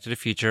from Back to the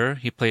Future.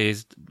 He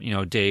plays, you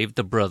know, Dave,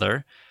 the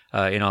brother,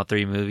 in all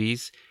 3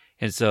 movies.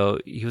 And so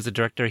he was a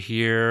director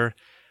here.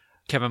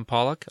 Kevin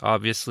Pollak,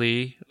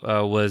 obviously,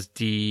 was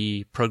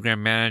the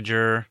program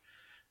manager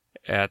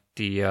at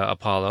the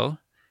Apollo.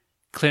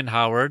 Clint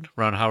Howard,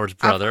 Ron Howard's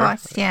brother. Of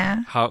course,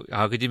 yeah.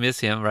 How could you miss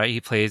him, right?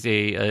 He plays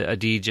a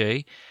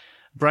DJ.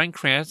 Bryan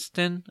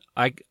Cranston,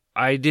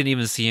 I didn't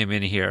even see him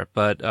in here,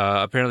 but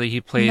apparently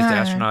he plays the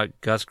astronaut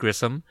Gus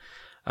Grissom.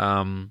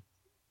 And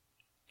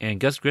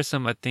Gus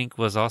Grissom, I think,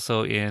 was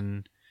also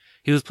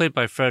he was played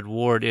by Fred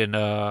Ward in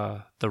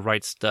The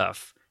Right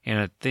Stuff. And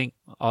I think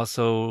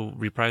also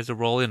reprised a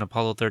role in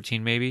Apollo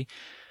 13, maybe.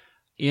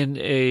 In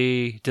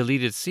a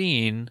deleted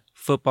scene,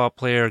 football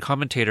player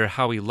commentator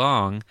Howie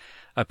Long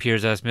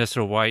appears as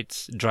Mr.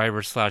 White's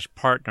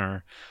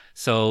driver/partner.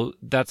 So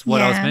that's what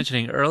I was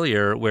mentioning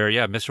earlier, where,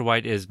 Mr.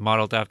 White is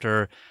modeled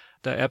after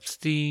the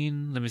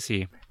Epstein, let me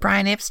see.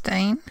 Brian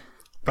Epstein.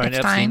 Brian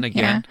Epstein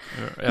again,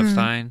 or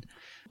Epstein,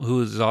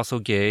 who is also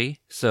gay.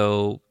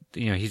 So,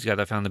 you know, he's got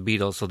that found the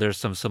Beatles. So there's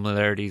some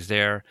similarities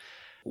there.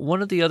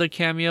 One of the other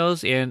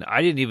cameos, and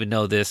I didn't even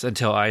know this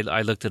until I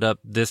looked it up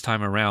this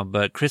time around,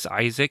 but Chris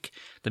Isaac,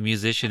 the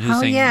musician who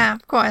sang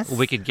of course.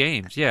 Wicked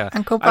Games. Yeah.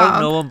 Uncle Bob. I don't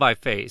know him by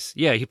face.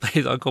 Yeah, he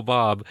plays Uncle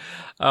Bob.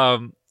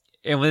 And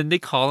when they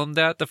call him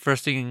that, the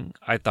first thing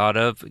I thought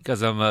of,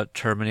 because I'm a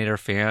Terminator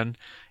fan,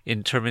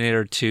 in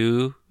Terminator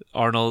 2,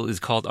 Arnold is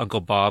called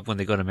Uncle Bob when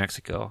they go to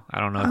Mexico. I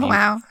don't know if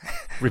you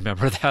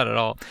remember that at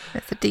all.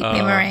 That's a deep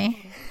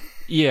memory.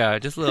 Yeah,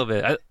 just a little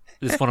bit.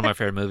 It's one of my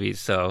favorite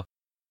movies, so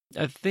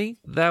I think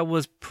that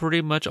was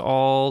pretty much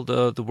all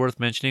the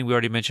worth mentioning. We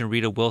already mentioned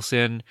Rita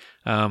Wilson.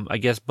 I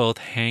guess both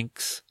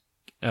Hanks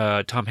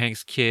Tom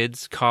Hanks'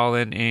 kids,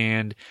 Colin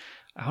and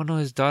I don't know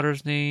his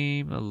daughter's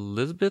name,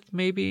 Elizabeth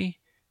maybe.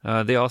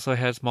 They also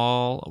had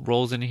small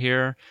roles in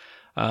here.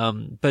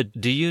 But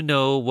do you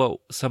know what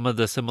some of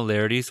the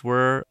similarities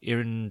were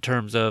in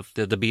terms of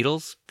the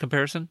Beatles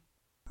comparison?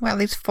 Well,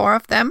 there's 4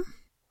 of them.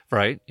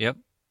 Right, yep.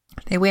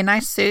 They wear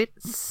nice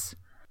suits.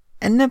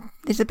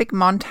 There's a big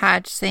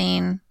montage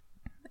scene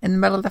in the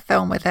middle of the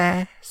film with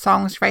their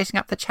songs racing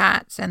up the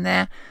charts, and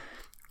they're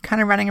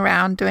kind of running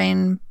around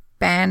doing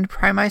band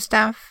promo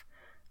stuff,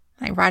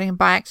 like riding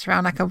bikes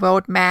around like a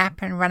world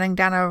map and running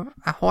down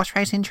a horse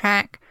racing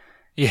track.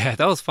 Yeah,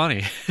 that was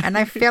funny. And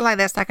I feel like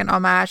that's like an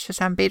homage to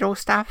some Beatles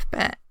stuff,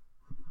 but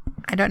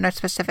I don't know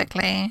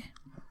specifically.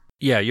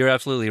 Yeah, you're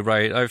absolutely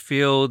right. I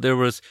feel there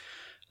was,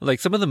 like,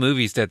 some of the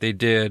movies that they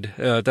did,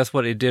 that's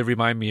what it did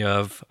remind me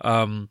of.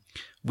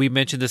 We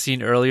mentioned the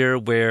scene earlier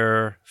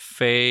where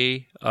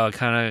Faye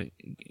kind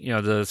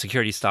of, the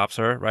security stops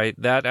her, right?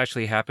 That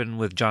actually happened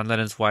with John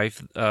Lennon's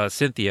wife,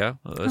 Cynthia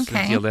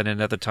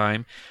Lennon at the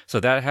time. So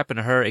that happened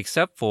to her,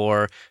 except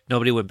for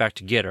nobody went back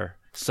to get her.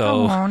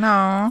 So, oh,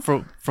 no.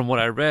 From what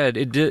I read,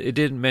 it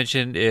didn't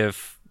mention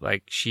if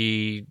like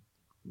she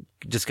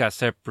just got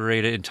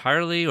separated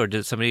entirely, or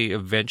did somebody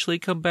eventually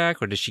come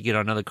back, or did she get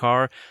on another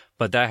car?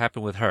 But that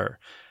happened with her.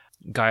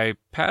 Guy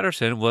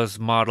Patterson was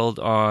modeled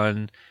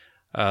on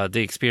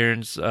the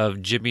experience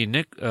of Jimmy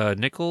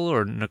Nicol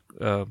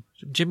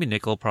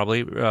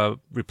probably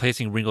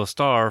replacing Ringo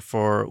Starr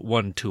for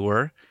one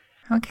tour.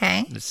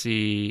 Okay. Let's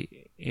see.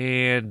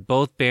 And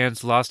both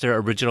bands lost their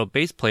original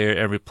bass player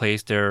and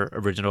replaced their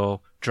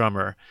original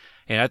drummer.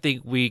 And I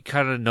think we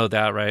kind of know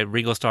that, right?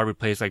 Ringo Starr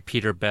replaced like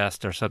Peter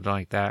Best or something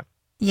like that.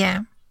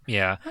 Yeah.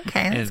 Yeah.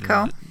 Okay, that's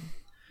cool.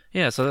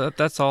 Yeah, so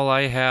that's all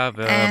I have.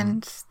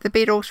 And the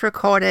Beatles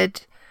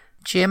recorded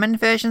German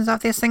versions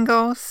of their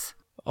singles.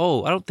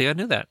 Oh, I don't think I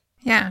knew that.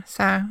 Yeah,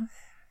 so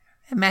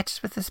it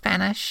matches with the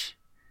Spanish.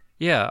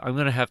 Yeah, I'm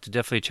going to have to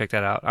definitely check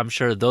that out. I'm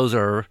sure those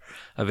are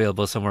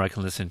available somewhere I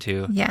can listen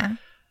to. Yeah.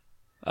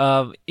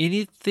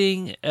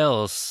 Anything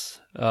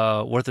else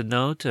worth a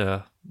note,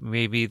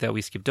 maybe that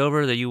we skipped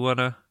over that you want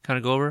to kind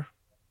of go over?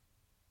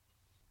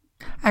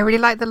 I really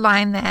like the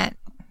line that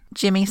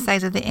Jimmy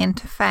says at the end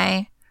to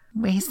Faye,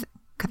 where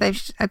because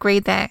they've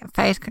agreed that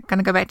Faye's going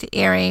to go back to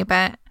Erie,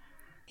 but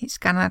he's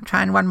going to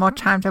try and one more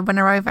time to win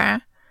her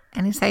over.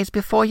 And he says,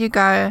 before you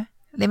go,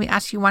 let me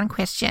ask you one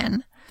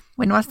question.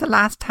 When was the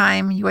last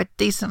time you were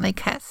decently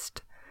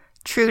kissed?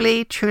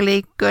 Truly,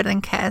 truly good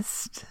and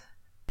kissed.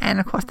 And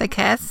of course they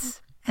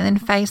kiss. And then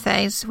Faye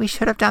says, we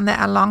should have done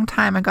that a long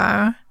time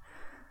ago.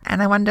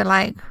 And I wonder,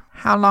 like,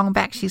 how long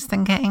back she's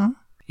thinking.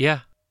 Yeah,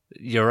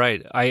 you're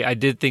right. I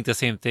did think the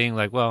same thing,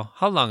 like, well,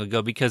 how long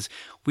ago? Because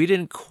we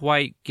didn't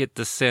quite get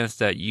the sense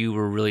that you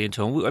were really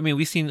into him. I mean,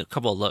 we've seen a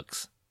couple of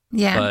looks.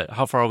 Yeah. But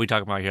how far are we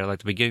talking about here? Like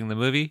the beginning of the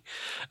movie?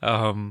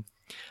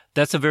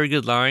 That's a very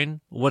good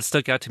line. What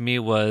stuck out to me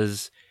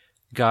was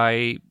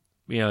Guy,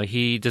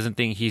 he doesn't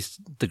think he's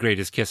the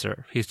greatest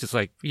kisser. He's just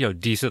like,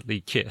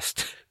 decently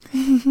kissed.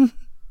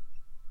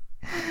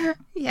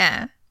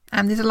 Yeah.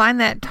 There's a line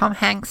that Tom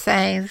Hanks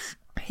says.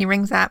 He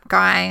rings up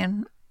Guy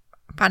and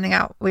finding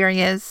out where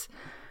he is.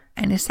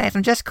 And he says,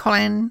 I'm just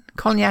calling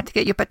you out to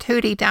get your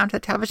patootie down to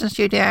the television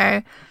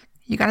studio.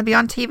 You're going to be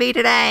on TV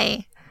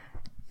today.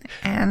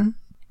 And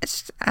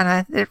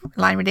the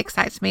line really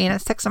excites me and it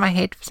sticks in my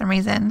head for some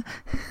reason.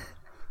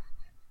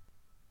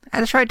 I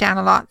just wrote down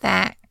a lot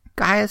that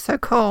Guy is so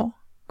cool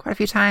quite a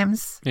few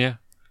times. Yeah.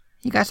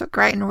 You guys look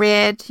great in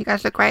red. You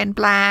guys look great in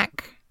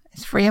black.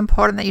 It's very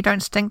important that you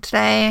don't stink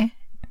today.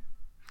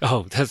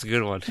 Oh, that's a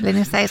good one. And then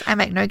he says, I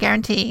make no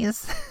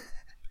guarantees.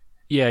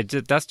 Yeah,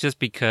 that's just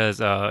because,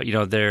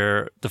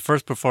 the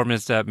first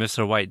performance that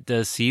Mr. White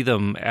does see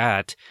them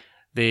at,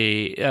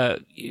 we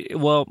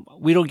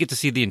don't get to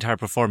see the entire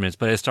performance,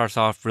 but it starts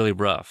off really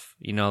rough.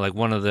 Like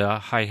one of the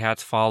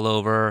hi-hats fall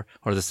over,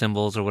 or the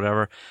cymbals or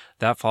whatever,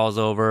 that falls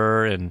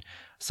over, and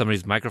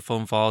somebody's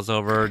microphone falls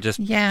over.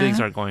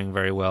 Things aren't going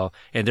very well.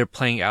 And they're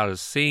playing out of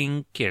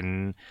sync,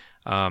 and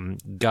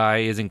Guy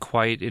isn't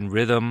quite in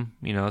rhythm,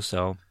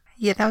 so.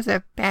 Yeah, that was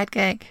a bad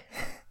gig.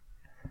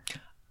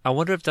 I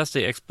wonder if that's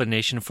the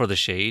explanation for the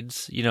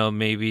shades.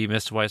 Maybe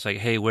Mr. White's like,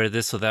 hey, wear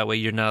this so that way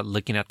you're not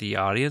looking at the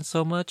audience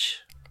so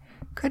much.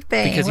 Could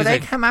be. Because they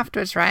come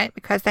afterwards, right?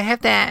 Because they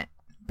have that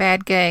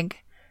bad gig.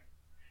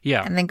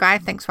 Yeah. And then Guy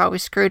thinks, well, we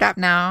screwed up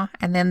now.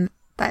 And then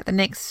like the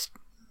next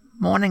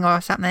morning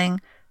or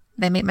something,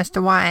 they meet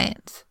Mr.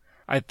 White.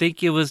 I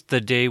think it was the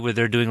day where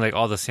they're doing like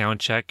all the sound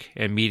check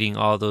and meeting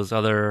all those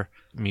other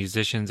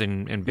musicians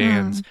and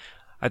bands.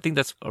 I think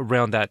that's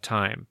around that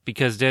time,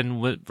 because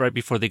then right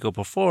before they go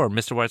perform,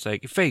 Mr. White's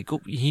like, Faye,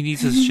 he needs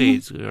his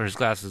shades or his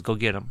glasses. Go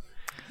get them.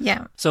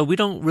 Yeah. So we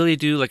don't really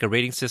do like a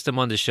rating system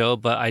on the show,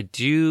 but I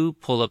do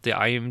pull up the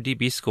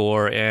IMDb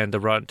score and the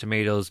Rotten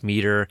Tomatoes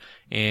meter,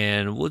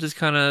 and we'll just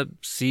kind of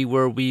see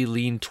where we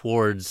lean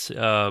towards, with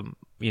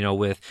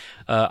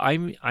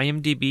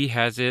IMDb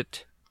has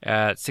it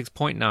at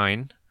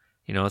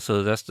 6.9,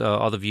 so that's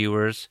all the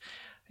viewers,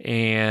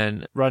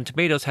 and Rotten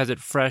Tomatoes has it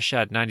fresh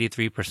at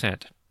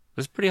 93%.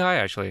 It's pretty high,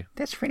 actually.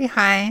 That's pretty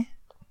high.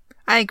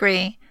 I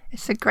agree.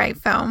 It's a great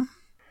film.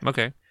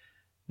 Okay.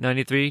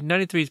 93.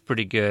 93 is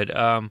pretty good.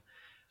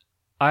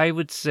 I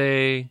would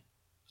say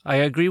I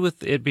agree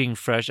with it being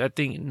fresh. I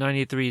think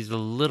 93 is a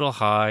little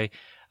high.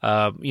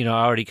 I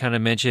already kind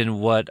of mentioned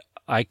what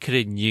I could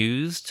have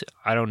used.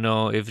 I don't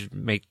know if it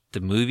make the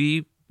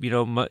movie,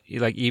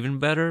 like even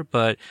better,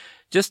 but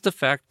just the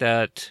fact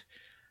that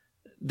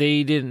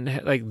they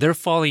didn't like their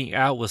falling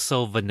out was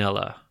so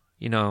vanilla.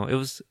 It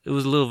was a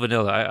little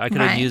vanilla. I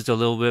could have used a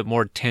little bit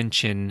more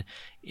tension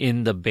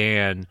in the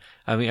band.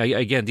 I mean,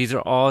 again, these are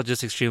all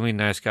just extremely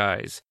nice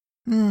guys.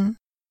 Mm.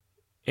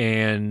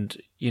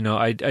 And,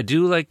 I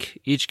do like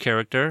each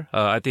character.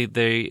 I think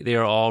they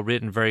are all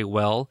written very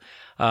well.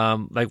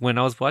 Like when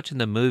I was watching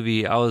the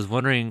movie, I was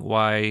wondering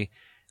why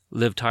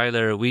Liv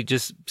Tyler, we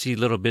just see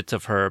little bits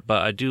of her,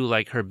 but I do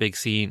like her big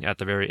scene at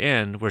the very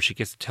end where she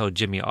gets to tell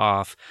Jimmy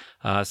off.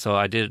 So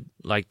I did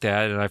like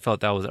that, and I felt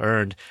that was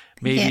earned.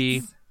 Maybe...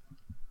 Yes.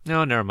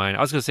 No, never mind.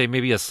 I was going to say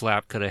maybe a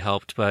slap could have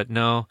helped, but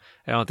no,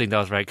 I don't think that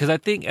was right. Because I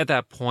think at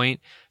that point,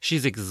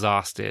 she's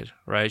exhausted,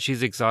 right?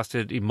 She's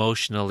exhausted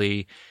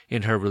emotionally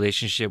in her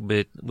relationship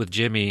with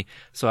Jimmy.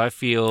 So I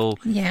feel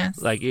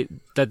like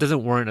that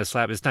doesn't warrant a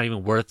slap. It's not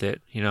even worth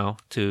it,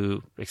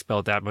 to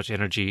expel that much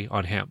energy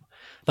on him.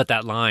 But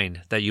that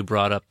line that you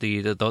brought up,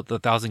 the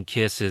 1,000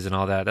 kisses and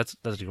all that,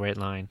 that's a great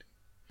line.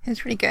 It's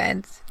pretty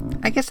good.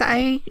 I guess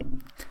I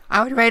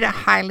would rate it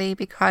highly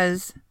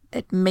because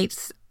it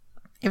meets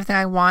everything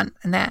I want,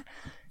 and that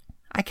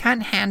I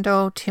can't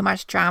handle too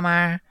much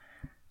drama.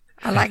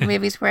 I like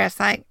movies where it's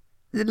like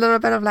there's a little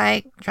bit of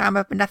like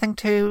drama, but nothing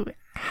too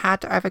hard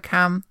to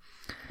overcome.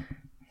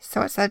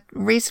 So it's a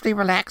reasonably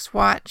relaxed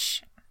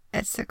watch.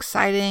 It's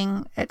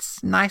exciting.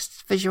 It's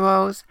nice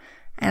visuals,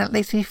 and it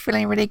leaves me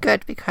feeling really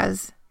good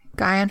because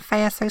Guy and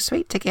Faye are so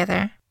sweet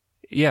together.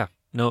 Yeah,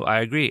 no,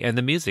 I agree. And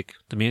the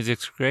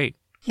music's great.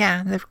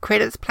 Yeah, the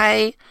credits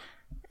play,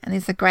 and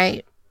there's a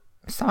great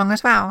song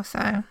as well.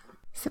 So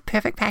it's a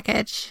perfect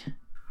package.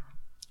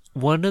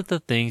 One of the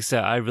things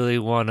that I really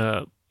want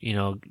to,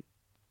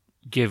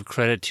 give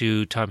credit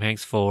to Tom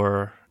Hanks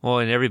for, well,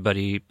 and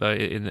everybody but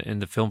in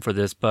the film for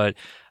this, but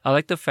I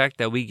like the fact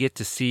that we get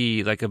to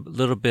see like a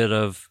little bit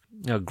of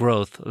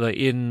growth like,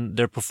 in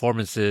their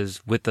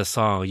performances with the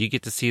song. You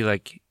get to see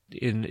like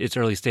in its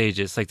early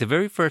stages, like the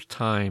very first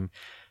time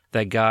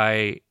that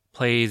Guy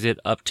plays it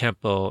up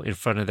tempo in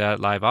front of that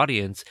live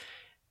audience,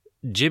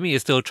 Jimmy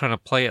is still trying to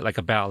play it like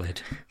a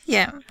ballad.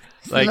 Yeah.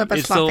 It's Like, a little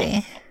bit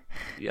sloppy.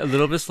 A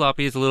little bit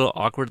sloppy. It's a little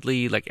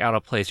awkwardly like out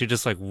of place. You're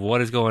just like,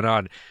 what is going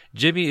on?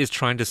 Jimmy is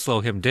trying to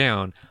slow him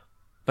down,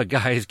 but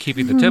Guy is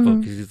keeping the tempo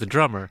because he's the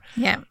drummer.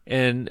 Yeah.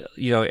 And,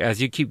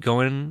 as you keep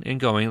going and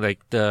going, like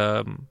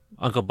the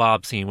Uncle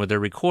Bob scene where they're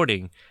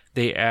recording,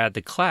 they add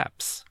the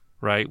claps,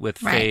 right? With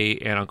Faye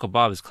and Uncle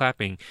Bob is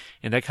clapping.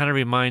 And that kind of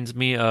reminds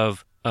me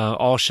of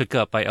All Shook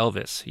Up by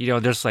Elvis.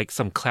 There's like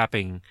some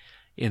clapping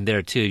in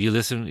there too.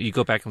 You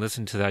go back and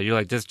listen to that. You're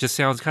like, this just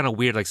sounds kind of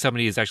weird. Like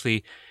somebody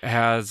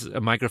has a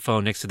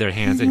microphone next to their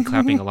hands and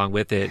clapping along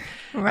with it.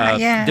 Right,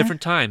 yeah.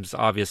 Different times,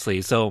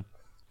 obviously. So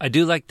I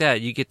do like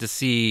that. You get to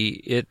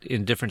see it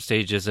in different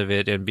stages of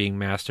it and being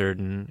mastered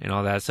and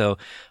all that. So,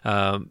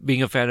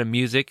 being a fan of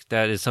music,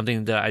 that is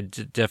something that I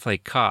definitely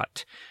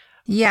caught.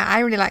 Yeah, I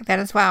really like that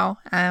as well.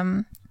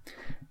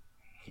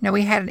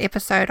 We had an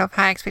episode of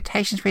High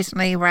Expectations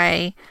recently where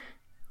I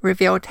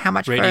revealed how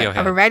much of a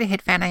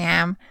Radiohead fan I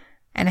am,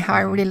 and how I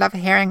really love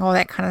hearing all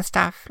that kind of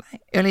stuff,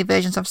 like early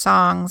versions of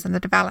songs and the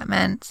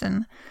developments.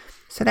 And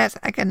so that's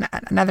again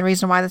another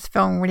reason why this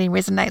film really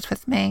resonates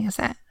with me, is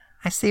that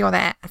I see all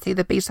that. I see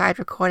the B-side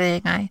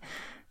recording, I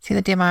see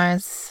the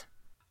demos.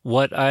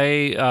 What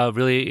I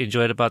really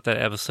enjoyed about that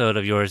episode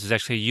of yours is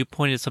actually you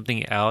pointed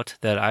something out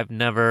that I've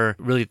never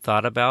really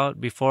thought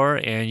about before.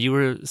 And you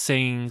were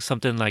saying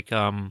something like,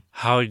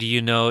 how do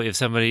you know if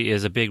somebody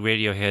is a big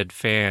Radiohead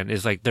fan,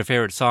 is like their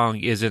favorite song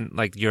isn't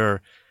like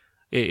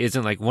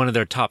one of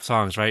their top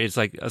songs, right? It's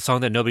like a song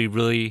that nobody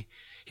really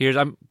hears.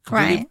 I'm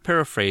completely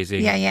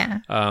paraphrasing. Yeah.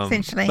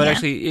 Essentially, but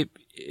actually,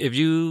 if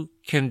you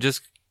can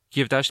just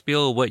give that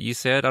spiel what you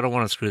said, I don't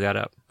want to screw that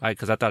up,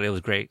 because I thought it was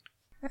great.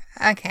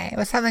 Okay, it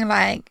was something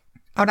like,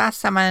 I would ask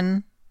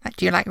someone, like,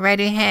 do you like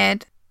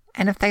Radiohead?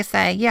 And if they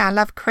say, yeah, I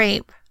love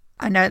Creep,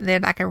 I know they're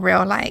like a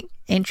real, like,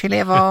 entry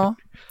level.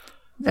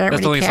 They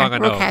don't really care,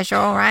 real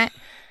casual, right?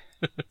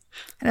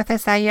 And if they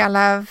say, yeah, I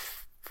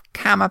love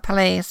Karma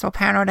Police or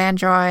Paranoid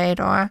Android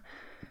or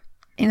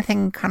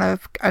anything kind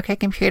of OK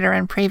Computer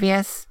and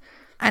previous,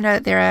 I know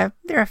that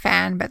they're a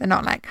fan, but they're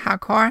not like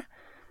hardcore.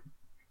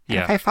 And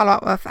if I follow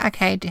up with,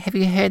 okay, have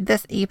you heard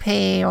this EP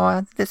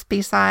or this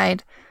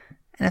B-side?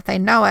 And if they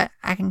know it,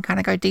 I can kind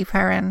of go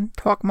deeper and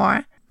talk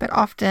more. But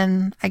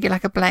often I get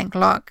like a blank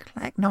look,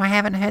 like, no, I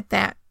haven't heard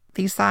that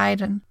B-side.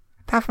 And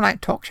apart from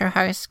like talk show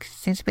host,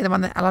 seems to be the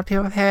one that a lot of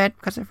people have heard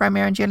because of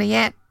Romeo and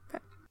Juliet.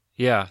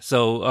 Yeah,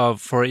 so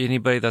for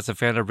anybody that's a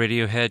fan of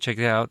Radiohead, check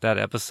out that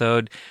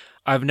episode.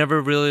 I've never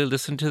really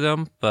listened to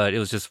them, but it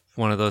was just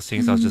one of those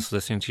things. I was just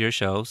listening to your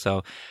show.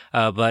 So,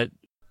 but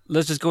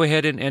let's just go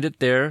ahead and end it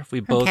there. We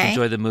both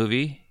enjoyed the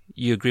movie.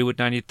 you agree with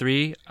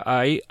 93.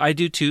 I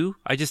do too.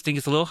 I just think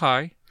it's a little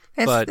high.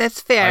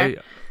 That's fair.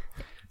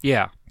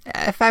 Yeah.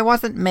 If I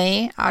wasn't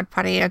me, I'd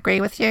probably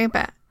agree with you,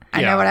 but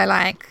I know what I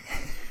like.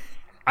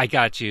 I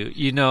got you.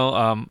 You know,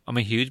 I'm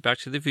a huge Back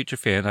to the Future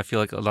fan. I feel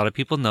like a lot of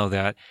people know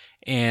that.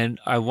 And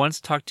I once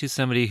talked to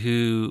somebody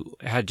who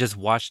had just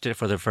watched it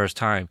for the first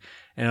time.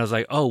 And I was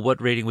like, oh,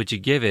 what rating would you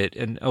give it?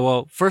 And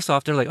well, first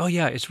off, they're like, oh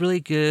yeah, it's really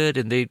good.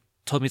 And they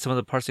told me some of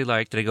the parts they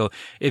liked. And I go,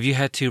 if you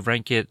had to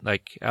rank it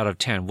like out of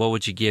 10, what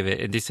would you give it?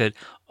 And they said,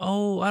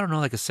 oh, I don't know,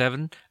 like a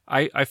 7.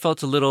 I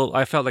felt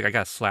like I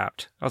got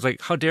slapped. I was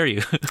like, how dare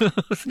you?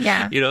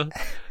 Yeah. You know?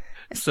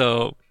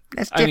 So,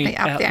 That's definitely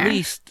up there.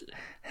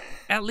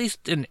 At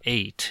least an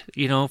 8,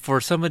 you know,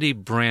 for somebody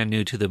brand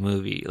new to the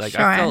movie. Like,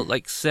 Sure. I felt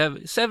like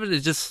 7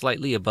 is just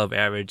slightly above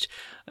average.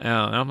 And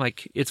I'm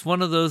like, it's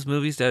one of those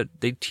movies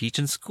that they teach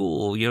in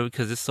school, you know,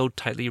 because it's so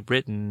tightly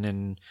written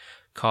and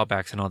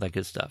callbacks and all that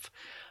good stuff.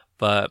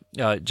 But,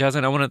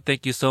 Jasmine, I want to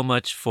thank you so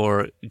much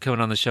for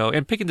coming on the show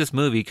and picking this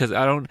movie, because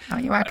Oh,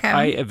 you're welcome.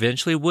 I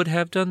eventually would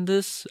have done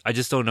this. I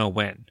just don't know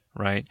when,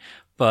 right?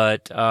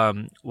 But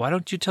why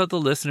don't you tell the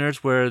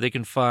listeners where they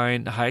can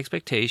find High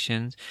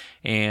Expectations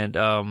and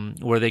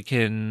where they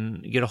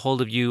can get a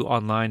hold of you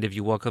online if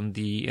you welcome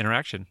the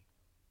interaction?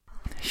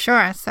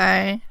 Sure. So,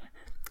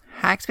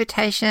 High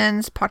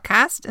Expectations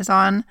podcast is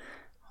on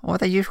all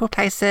the usual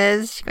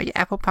places. You got your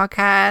Apple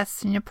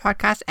Podcasts and your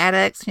Podcast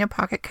Addicts and your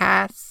Pocket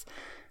Casts.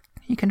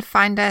 You can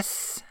find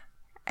us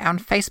on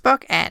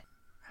Facebook at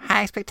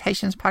High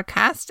Expectations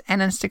Podcast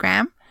and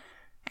Instagram,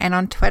 and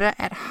on Twitter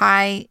at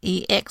High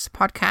EX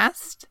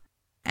Podcast.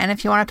 And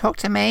if you want to talk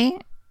to me,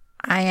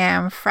 I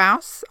am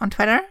Frouse on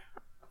Twitter,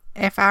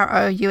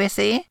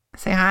 FROUSE.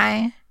 Say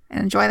hi and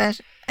enjoy this.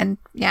 And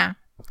yeah,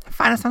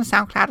 find us on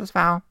SoundCloud as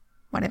well.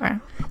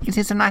 Whatever. You can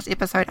see some nice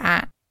episode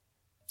art.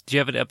 Do you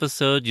have an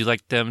episode you'd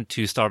like them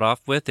to start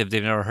off with if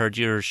they've never heard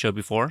your show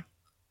before?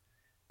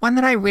 One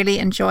that I really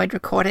enjoyed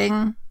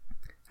recording,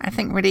 I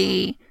think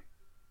really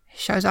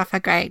shows off a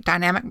great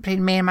dynamic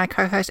between me and my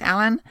co-host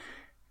Alan,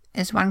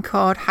 is one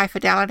called High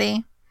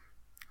Fidelity,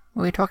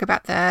 where we talk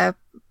about the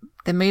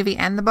movie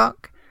and the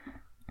book,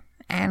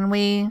 and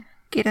we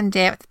get in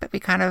depth, but we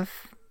kind of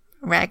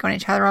rag on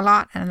each other a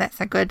lot, and that's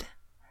a good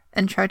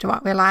intro to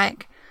what we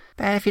like.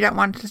 But if you don't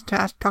want to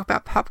talk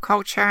about pop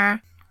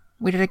culture,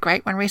 we did a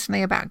great one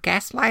recently about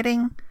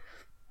gaslighting,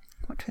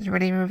 which was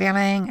really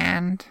revealing,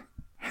 and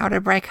how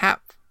to break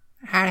up,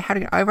 how to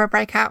get over a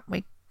breakup.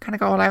 We kind of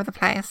go all over the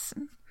place.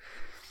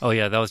 Oh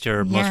yeah, that was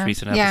your most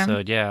recent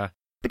episode. Yeah.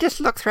 But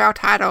just look through our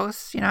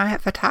titles, you know,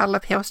 if the title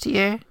appeals to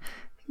you,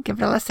 give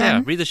it a listen.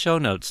 Yeah, read the show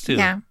notes too.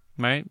 Yeah.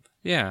 Right?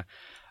 Yeah.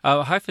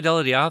 High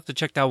Fidelity, I'll have to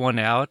check that one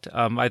out.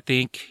 I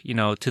think, you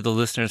know, to the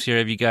listeners here,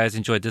 if you guys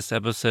enjoyed this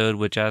episode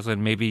with Jaslyn,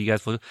 maybe you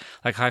guys will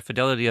like High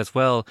Fidelity as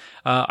well.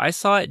 I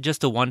saw it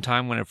just the one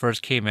time when it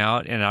first came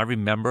out, and I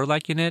remember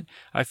liking it.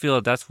 I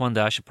feel that's one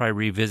that I should probably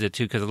revisit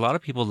too, because a lot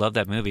of people love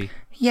that movie.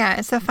 Yeah,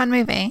 it's a fun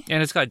movie.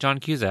 And it's got John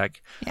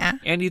Cusack. Yeah.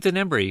 And Ethan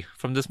Embry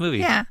from this movie.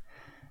 Yeah.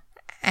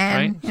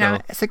 And, right? you know,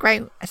 it's a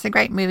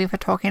great movie for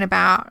talking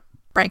about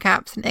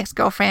breakups and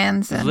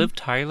ex-girlfriends. Is Liv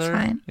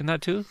Tyler in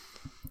that too?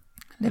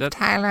 Liv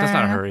Tyler. That's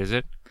not her, is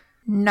it?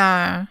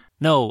 No.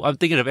 No, I'm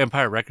thinking of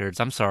Empire Records.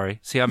 I'm sorry.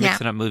 See, I'm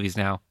mixing up movies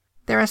now.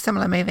 They're a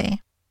similar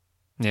movie.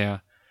 Yeah.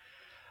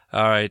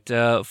 All right.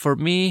 For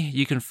me,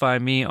 you can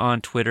find me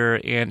on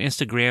Twitter and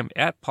Instagram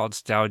at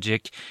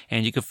Podstalgic,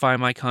 and you can find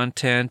my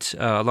content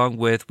along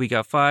with We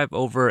Got 5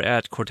 over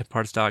at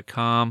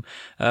CoreTempArts.com.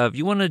 If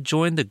you want to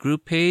join the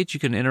group page, you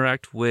can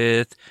interact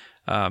with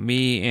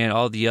me and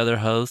all the other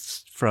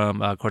hosts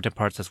from Core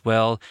Temp Arts as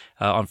well.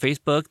 On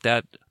Facebook,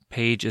 that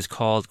page is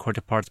called Core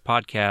Temp Arts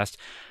Podcast.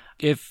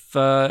 If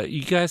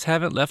you guys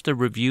haven't left a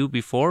review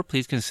before,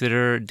 please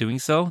consider doing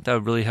so. That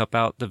would really help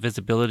out the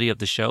visibility of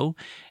the show.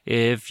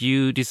 If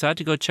you decide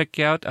to go check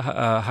out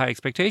High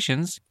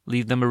Expectations,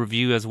 leave them a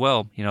review as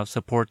well. You know,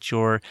 support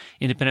your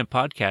independent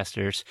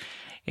podcasters.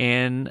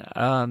 And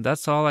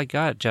that's all I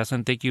got.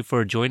 Jaslyn, thank you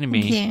for joining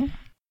me. Thank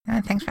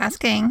you. Thanks for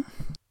asking.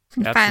 It's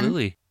been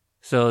Absolutely. fun.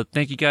 So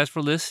thank you guys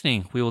for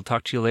listening. We will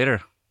talk to you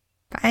later.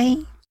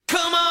 Bye.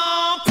 Come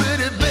on,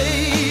 pretty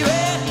baby.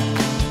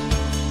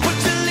 Put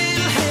your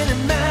little hand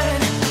in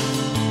mine.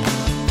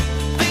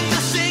 Things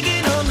are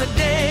shaking on the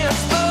dance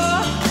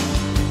floor.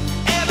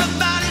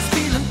 Everybody's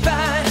feeling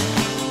fine.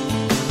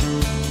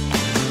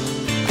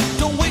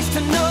 Don't waste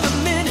another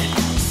minute.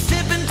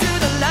 Step into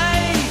the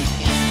light.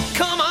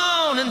 Come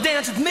on and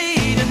dance with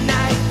me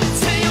tonight.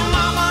 Tell your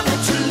mama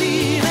that you're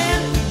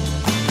leaving.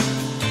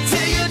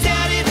 Tell your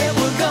daddy that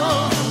we're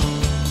gone.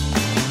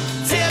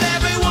 Tell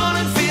everyone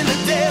in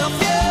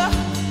Philadelphia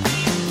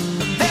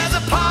there's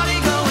a party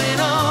going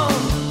on.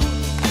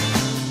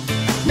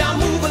 Now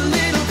move a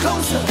little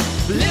closer.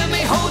 Let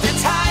me hold you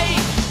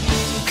tight.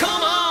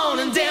 Come on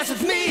and dance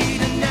with me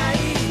tonight.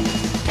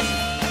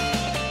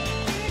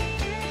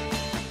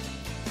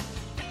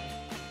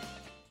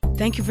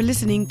 Thank you for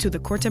listening to the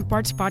Core Temp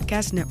Arts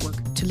Podcast Network.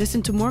 To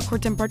listen to more Core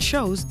Temp Arts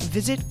shows,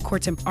 visit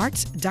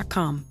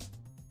CoreTempArts.com.